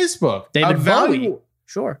from the Facebook. David Bowie.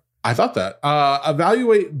 Sure. I thought that.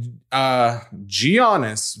 Evaluate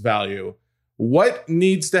Giannis value. What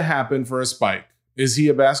needs to happen for a spike? Is he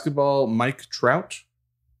a basketball Mike Trout?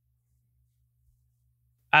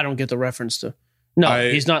 I don't get the reference to. No,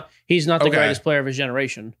 he's not. He's not the greatest player of his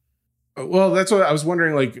generation. Well, that's what I was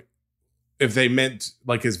wondering. Like, if they meant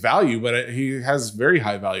like his value, but he has very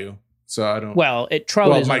high value. So I don't. Well,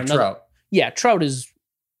 Trout is Mike Trout. Yeah, Trout is.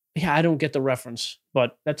 Yeah, I don't get the reference,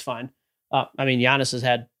 but that's fine. I mean, Giannis has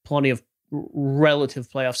had plenty of relative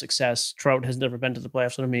playoff success. Trout has never been to the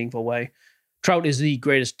playoffs in a meaningful way. Trout is the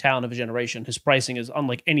greatest talent of his generation. His pricing is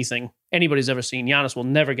unlike anything anybody's ever seen. Giannis will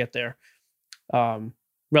never get there.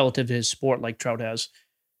 Relative to his sport like Trout has.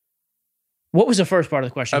 What was the first part of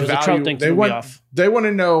the question? Because the Trout thing threw me off. They want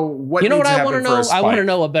to know what. You know what I want to know? I want to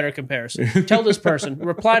know a better comparison. Tell this person.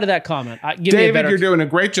 Reply to that comment. Give me a better. David, you're doing a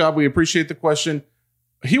great job. We appreciate the question.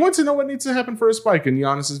 He wants to know what needs to happen for a spike in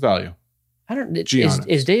Giannis's value. I don't.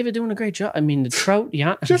 Is David doing a great job? I mean, the Trout.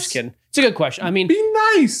 Yeah, I'm just kidding. It's a good question. I mean, be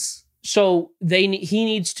nice. So he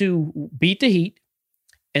needs to beat the Heat,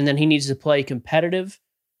 and then he needs to play competitive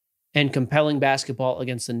and compelling basketball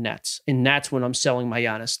against the Nets. And that's when I'm selling my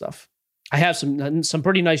Giannis stuff. I have some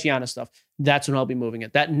pretty nice Giannis stuff. That's when I'll be moving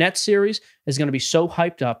it. That Nets series is going to be so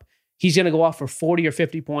hyped up. He's going to go off for 40 or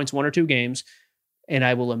 50 points, 1 or 2 games, and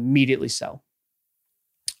I will immediately sell.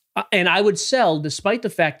 And I would sell despite the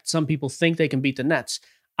fact that some people think they can beat the Nets.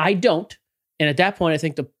 I don't. And at that point, I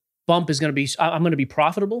think the bump is going to be, I'm going to be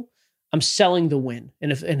profitable. I'm selling the win.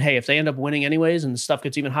 And hey, if they end up winning anyways and the stuff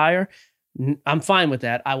gets even higher, I'm fine with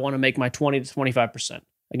that. I want to make my 20 to 25%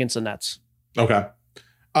 against the Nets. Okay.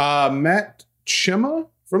 Matt Chima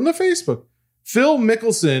from the Facebook. Phil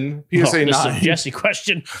Mickelson, PSA 9. Jesse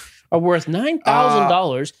question are worth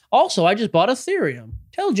 $9,000. Also, I just bought Ethereum.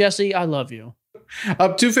 Tell Jesse I love you.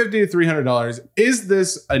 Up $250 to $300. Is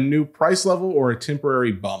this a new price level or a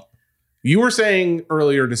temporary bump? You were saying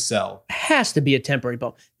earlier to sell. Has to be a temporary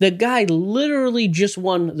bump. The guy literally just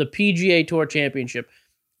won the PGA Tour Championship.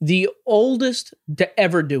 The oldest to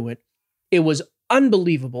ever do it. It was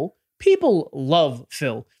unbelievable. People love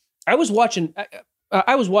Phil. I was watching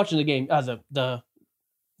the game, the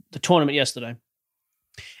tournament yesterday.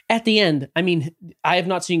 At the end, I mean, I have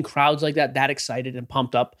not seen crowds like that excited and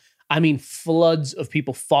pumped up. I mean, floods of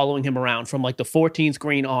people following him around from like the 14th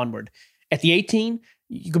green onward. At the 18,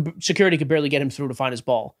 security could barely get him through to find his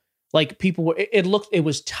ball. Like people were, it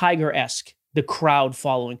was Tiger-esque, the crowd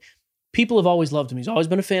following. People have always loved him. He's always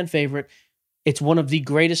been a fan favorite. It's one of the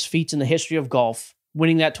greatest feats in the history of golf.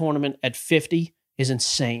 Winning that tournament at 50 is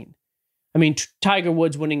insane. I mean, Tiger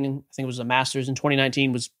Woods winning, I think it was the Masters in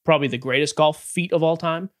 2019, was probably the greatest golf feat of all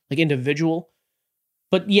time, like individual.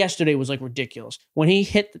 But yesterday was like ridiculous. When he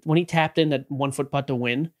tapped in that 1 foot putt to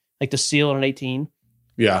win, like the seal on an 18.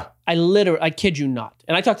 Yeah. I kid you not.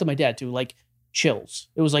 And I talked to my dad too, like chills.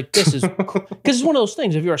 It was like, this is, because it's one of those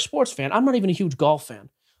things. If you're a sports fan, I'm not even a huge golf fan.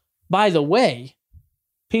 By the way,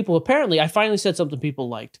 I finally said something people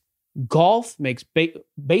liked. Golf makes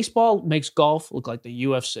baseball makes golf look like the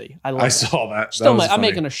UFC. I saw that. I'm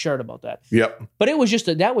making a shirt about that. Yep. But it was just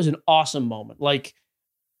that was an awesome moment. Like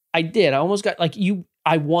I almost got like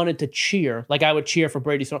I wanted to cheer. Like I would cheer for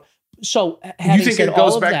Brady throw. So you think it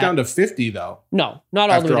goes back down to 50 though? No, not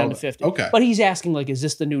all the way down to 50. Okay. But he's asking like, is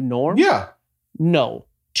this the new norm? Yeah. No.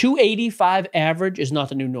 285 average is not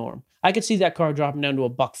the new norm. I could see that car dropping down to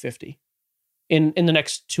 $150 in the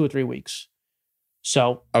next 2 or 3 weeks.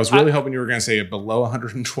 So I was really hoping you were going to say it below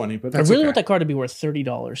 120, but that's I really want that car to be worth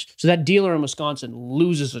 $30. So that dealer in Wisconsin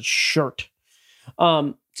loses a shirt.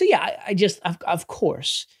 So yeah, I just, of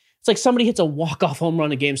course, it's like somebody hits a walk-off home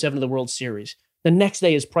run in Game 7 of the World Series. The next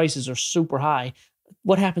day his prices are super high.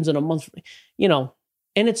 What happens in a month? And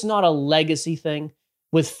it's not a legacy thing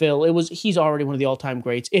with Phil. He's already one of the all-time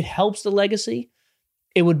greats. It helps the legacy.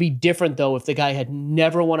 It would be different, though, if the guy had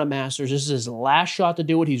never won a Masters. This is his last shot to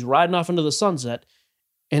do it. He's riding off into the sunset,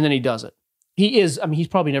 and then he does it. He's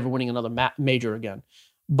probably never winning another major again.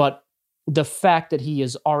 But the fact that he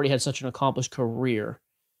has already had such an accomplished career,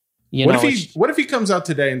 what if he comes out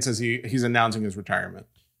today and says he's announcing his retirement?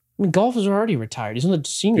 I mean, golfers are already retired. He's on the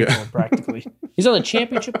senior tour practically. He's on the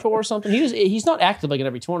championship tour or something. He's not active like in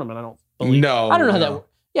every tournament. I don't believe. No, I don't know how that works.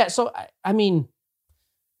 Yeah, so I mean.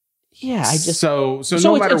 Yeah, so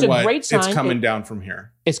no matter what, it's coming down from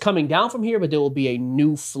here. It's coming down from here, but there will be a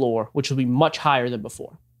new floor, which will be much higher than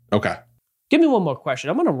before. Okay. Give me one more question.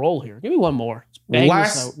 I'm going to roll here. Give me one more.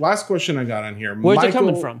 Last question I got on here. Where's it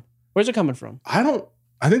coming from?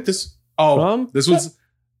 I think this. This was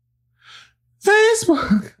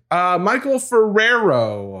Facebook. Michael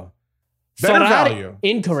Ferrero. Better value.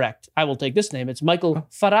 Incorrect. I will take this name. It's Michael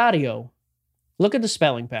Ferrario. Look at the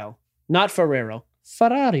spelling, pal. Not Ferrero.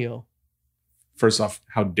 Ferrario. First off,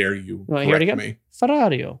 how dare you correct me?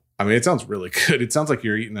 Ferrario. I mean, it sounds really good. It sounds like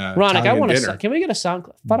you're eating a Ronick, Italian dinner. Can we get a sound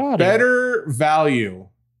clip? Ferrario. Better value,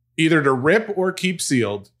 either to rip or keep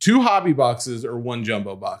sealed. 2 hobby boxes or 1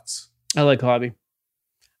 jumbo box. I like hobby.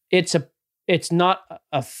 It's not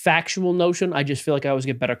a factual notion. I just feel like I always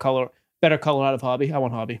get better color out of hobby. I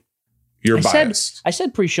want hobby. You're biased. I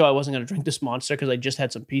said pre-show I wasn't going to drink this Monster because I just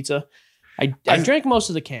had some pizza. I drank most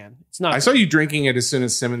of the can. It's not. I saw you drinking it as soon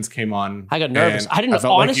as Simmons came on. I got nervous. I didn't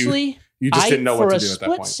know. Honestly, like you just didn't know what to do at that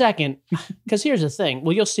point. For a split second, because here's the thing.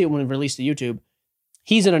 Well, you'll see it when we release the YouTube.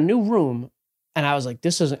 He's in a new room, and I was like,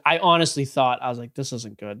 "This isn't." I honestly thought this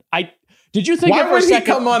isn't good. Did you think? Why would he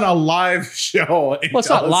come on a live show? Well, it's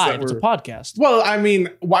not live. It's a podcast. Well, I mean,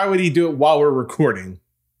 why would he do it while we're recording?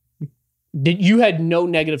 You had no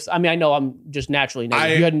negative. I mean, I know I'm just naturally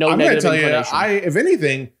negative. You had no negative inclination. If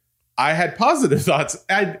anything, I had positive thoughts.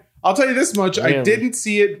 I'll tell you this much. Really? I didn't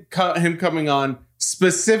see him coming on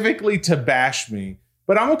specifically to bash me,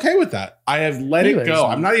 but I'm okay with that. I have let it go.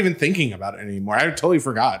 I'm not even thinking about it anymore. I totally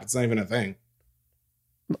forgot. It's not even a thing.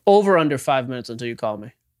 Over under 5 minutes until you call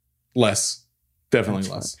me. Less. Definitely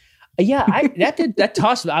less. Yeah, that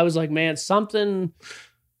tossed me. I was like, man, something.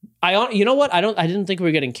 You know what? I didn't think we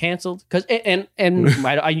were getting canceled because, and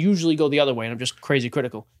I usually go the other way, and I'm just crazy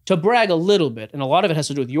critical. To brag a little bit, and a lot of it has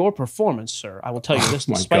to do with your performance, sir. I will tell you this,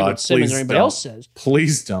 despite what Simmons or anybody else says.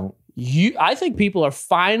 Please don't. I think people are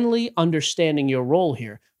finally understanding your role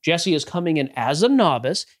here. Jesse is coming in as a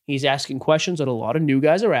novice. He's asking questions that a lot of new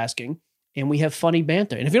guys are asking, and we have funny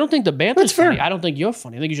banter. And if you don't think the banter's funny, I don't think you're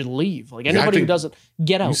funny. I think you should leave. Like anybody who doesn't,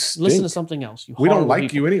 get out. Listen to something else. We don't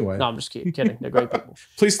like you anyway. No, I'm just kidding. They're great people.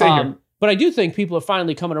 Please stay here. But I do think people are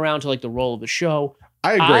finally coming around to like the role of the show.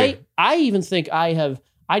 I agree. I even think I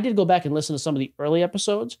did go back and listen to some of the early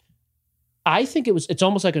episodes. I think it's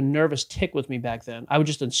almost like a nervous tick with me back then. I would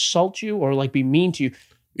just insult you or like be mean to you.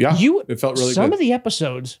 Yeah, it felt really good. Some of the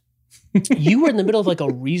episodes, you were in the middle of like a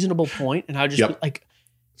reasonable point, and I would just like,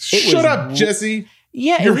 shut up, Jesse.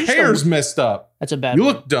 Yeah, your hair's messed up. That's a bad. You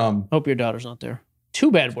word. look dumb. Hope your daughter's not there.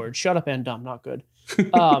 Two bad words. Shut up and dumb. Not good.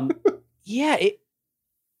 Yeah,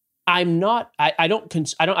 I'm not. I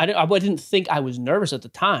didn't think I was nervous at the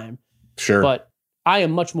time. Sure, but I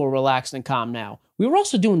am much more relaxed and calm now. We were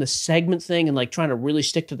also doing the segment thing and like trying to really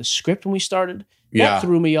stick to the script when we started. That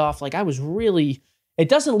threw me off. Like I was really. It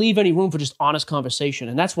doesn't leave any room for just honest conversation,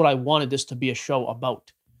 and that's what I wanted this to be a show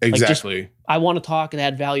about. Exactly. Like I want to talk and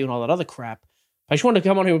add value and all that other crap. I just wanted to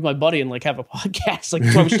come on here with my buddy and like have a podcast. Like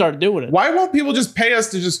when we started doing it. Why won't people just pay us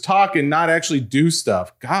to just talk and not actually do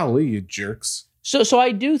stuff? Golly, you jerks. So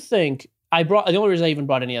I do think the only reason I even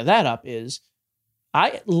brought any of that up is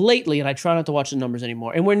lately, and I try not to watch the numbers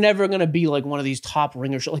anymore, and we're never going to be like one of these top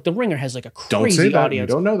Ringer shows. Like the Ringer has like a crazy don't say that. Audience.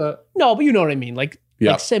 You don't know that. No, but you know what I mean. Like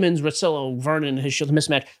Simmons, Russillo, Vernon, his show, The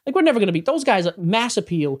Mismatch. Like we're never going to be those guys. Mass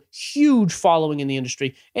appeal, huge following in the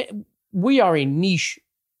industry. We are a niche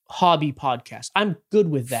hobby podcast. I'm good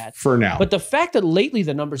with that for now. But the fact that lately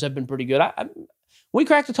the numbers have been pretty good. We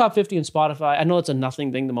cracked the top 50 in Spotify. I know it's a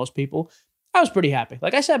nothing thing to most people. I was pretty happy.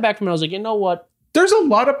 Like I sat back from it, I was like, you know what? There's a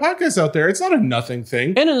lot of podcasts out there. It's not a nothing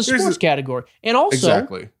thing. And in the sports category. And also,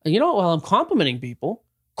 you know, while I'm complimenting people,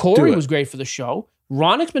 Corey was great for the show.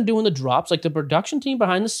 Ronick's been doing the drops, like the production team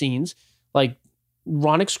behind the scenes. Like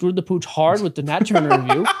Ronick screwed the pooch hard with the Nat Turner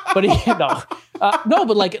review. But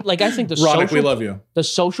but like I think Ronick, we love you. The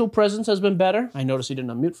social presence has been better. I noticed he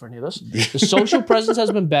didn't unmute for any of this. The social presence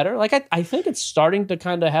has been better. Like I think it's starting to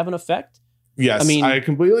kind of have an effect. Yes, I mean, I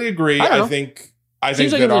completely agree. I think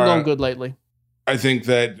seems like it's been going good lately. I think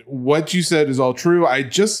that what you said is all true. I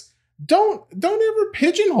just don't ever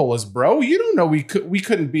pigeonhole us, bro. You don't know we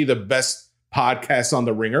couldn't be the best podcast on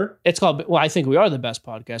the Ringer. It's called. Well, I think we are the best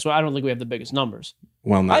podcast. Well, I don't think we have the biggest numbers.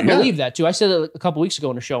 Well, I believe that too. I said it a couple weeks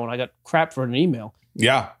ago in a show, and I got crap for an email.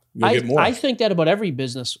 Yeah, you'll get more. I think that about every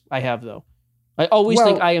business I have, though. I always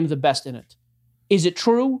think I am the best in it. Is it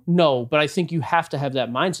true? No, but I think you have to have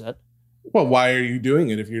that mindset. Well, why are you doing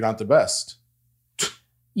it if you're not the best?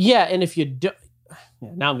 Yeah, and if you do...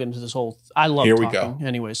 Yeah, now I'm getting into this whole... I love Here talking. We go.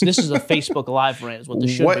 Anyways, this is a Facebook Live rant is what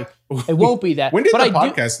this should be. It won't be that. When did the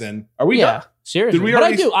podcast then? Are we done? Seriously. Did we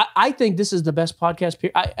already... But I think this is the best podcast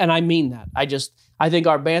period. And I mean that. I think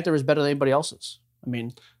our banter is better than anybody else's. I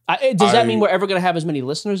mean... does that mean we're ever going to have as many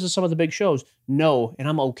listeners as some of the big shows? No, and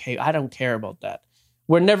I'm okay. I don't care about that.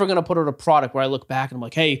 We're never going to put out a product where I look back and I'm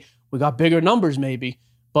like, hey, we got bigger numbers maybe.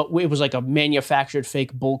 But it was like a manufactured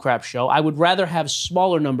fake bullcrap show. I would rather have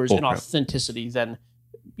smaller numbers and authenticity than,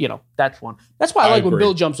 that's one. That's why I like when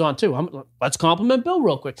Bill jumps on too. Let's compliment Bill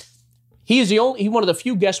real quick. He's one of the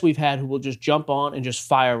few guests we've had who will just jump on and just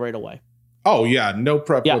fire right away. Oh yeah, no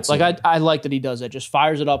prep. Yeah, like I like that he does that. Just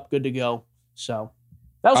fires it up, good to go. So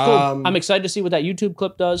that was cool. I'm excited to see what that YouTube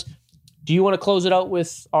clip does. Do you want to close it out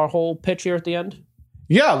with our whole pitch here at the end?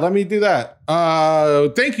 Yeah, let me do that.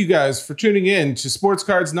 Thank you guys for tuning in to Sports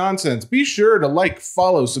Cards Nonsense. Be sure to like,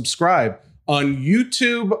 follow, subscribe on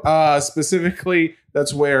YouTube. Specifically,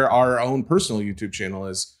 that's where our own personal YouTube channel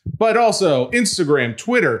is. But also Instagram,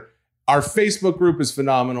 Twitter. Our Facebook group is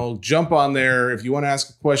phenomenal. Jump on there. If you want to ask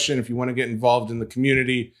a question, if you want to get involved in the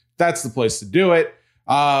community, that's the place to do it.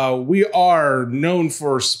 We are known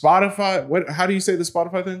for Spotify. How do you say the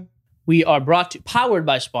Spotify thing? We are powered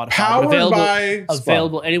by Spotify.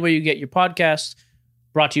 Available anywhere you get your podcasts.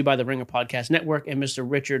 Brought to you by the Ringer Podcast Network and Mr.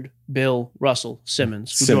 Richard Bill Russell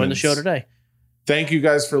Simmons, who joined the show today. Thank you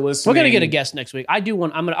guys for listening. We're gonna get a guest next week. I'm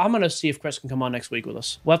gonna see if Chris can come on next week with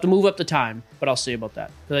us. We'll have to move up the time, but I'll see about that.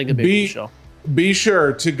 I think it'll be a cool show. Be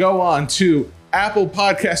sure to go on to Apple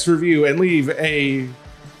Podcast Review and leave a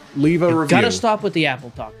review. Gotta stop with the Apple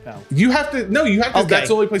talk, pal. You have to. Okay. That's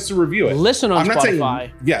the only place to review it. Listen on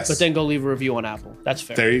Spotify. Yes. But then go leave a review on Apple. That's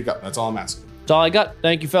fair. There you go. That's all I'm asking. That's all I got.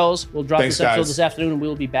 Thank you, fellas. We'll drop this episode guys. this afternoon, and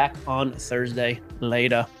we'll be back on Thursday.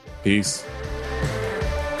 Later. Peace.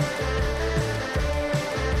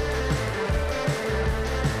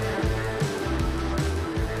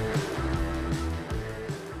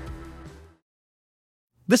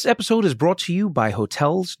 This episode is brought to you by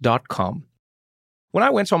Hotels.com. When I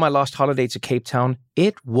went on my last holiday to Cape Town,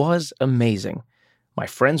 it was amazing. My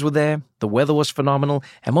friends were there, the weather was phenomenal,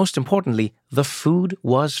 and most importantly, the food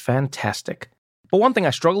was fantastic. But one thing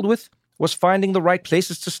I struggled with was finding the right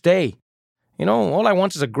places to stay. You know, all I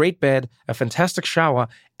want is a great bed, a fantastic shower,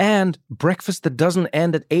 and breakfast that doesn't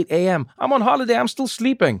end at 8 a.m. I'm on holiday, I'm still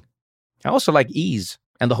sleeping. I also like ease,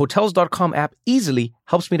 and the Hotels.com app easily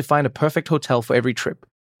helps me to find a perfect hotel for every trip.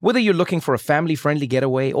 Whether you're looking for a family-friendly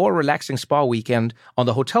getaway or a relaxing spa weekend, on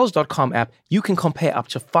the Hotels.com app, you can compare up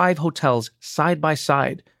to 5 hotels side by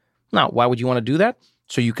side. Now, why would you want to do that?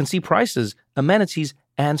 So you can see prices, amenities,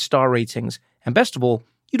 and star ratings. And best of all,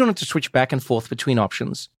 you don't have to switch back and forth between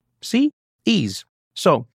options. See? Ease.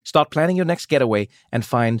 So, start planning your next getaway and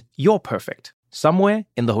find your perfect somewhere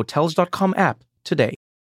in the Hotels.com app today.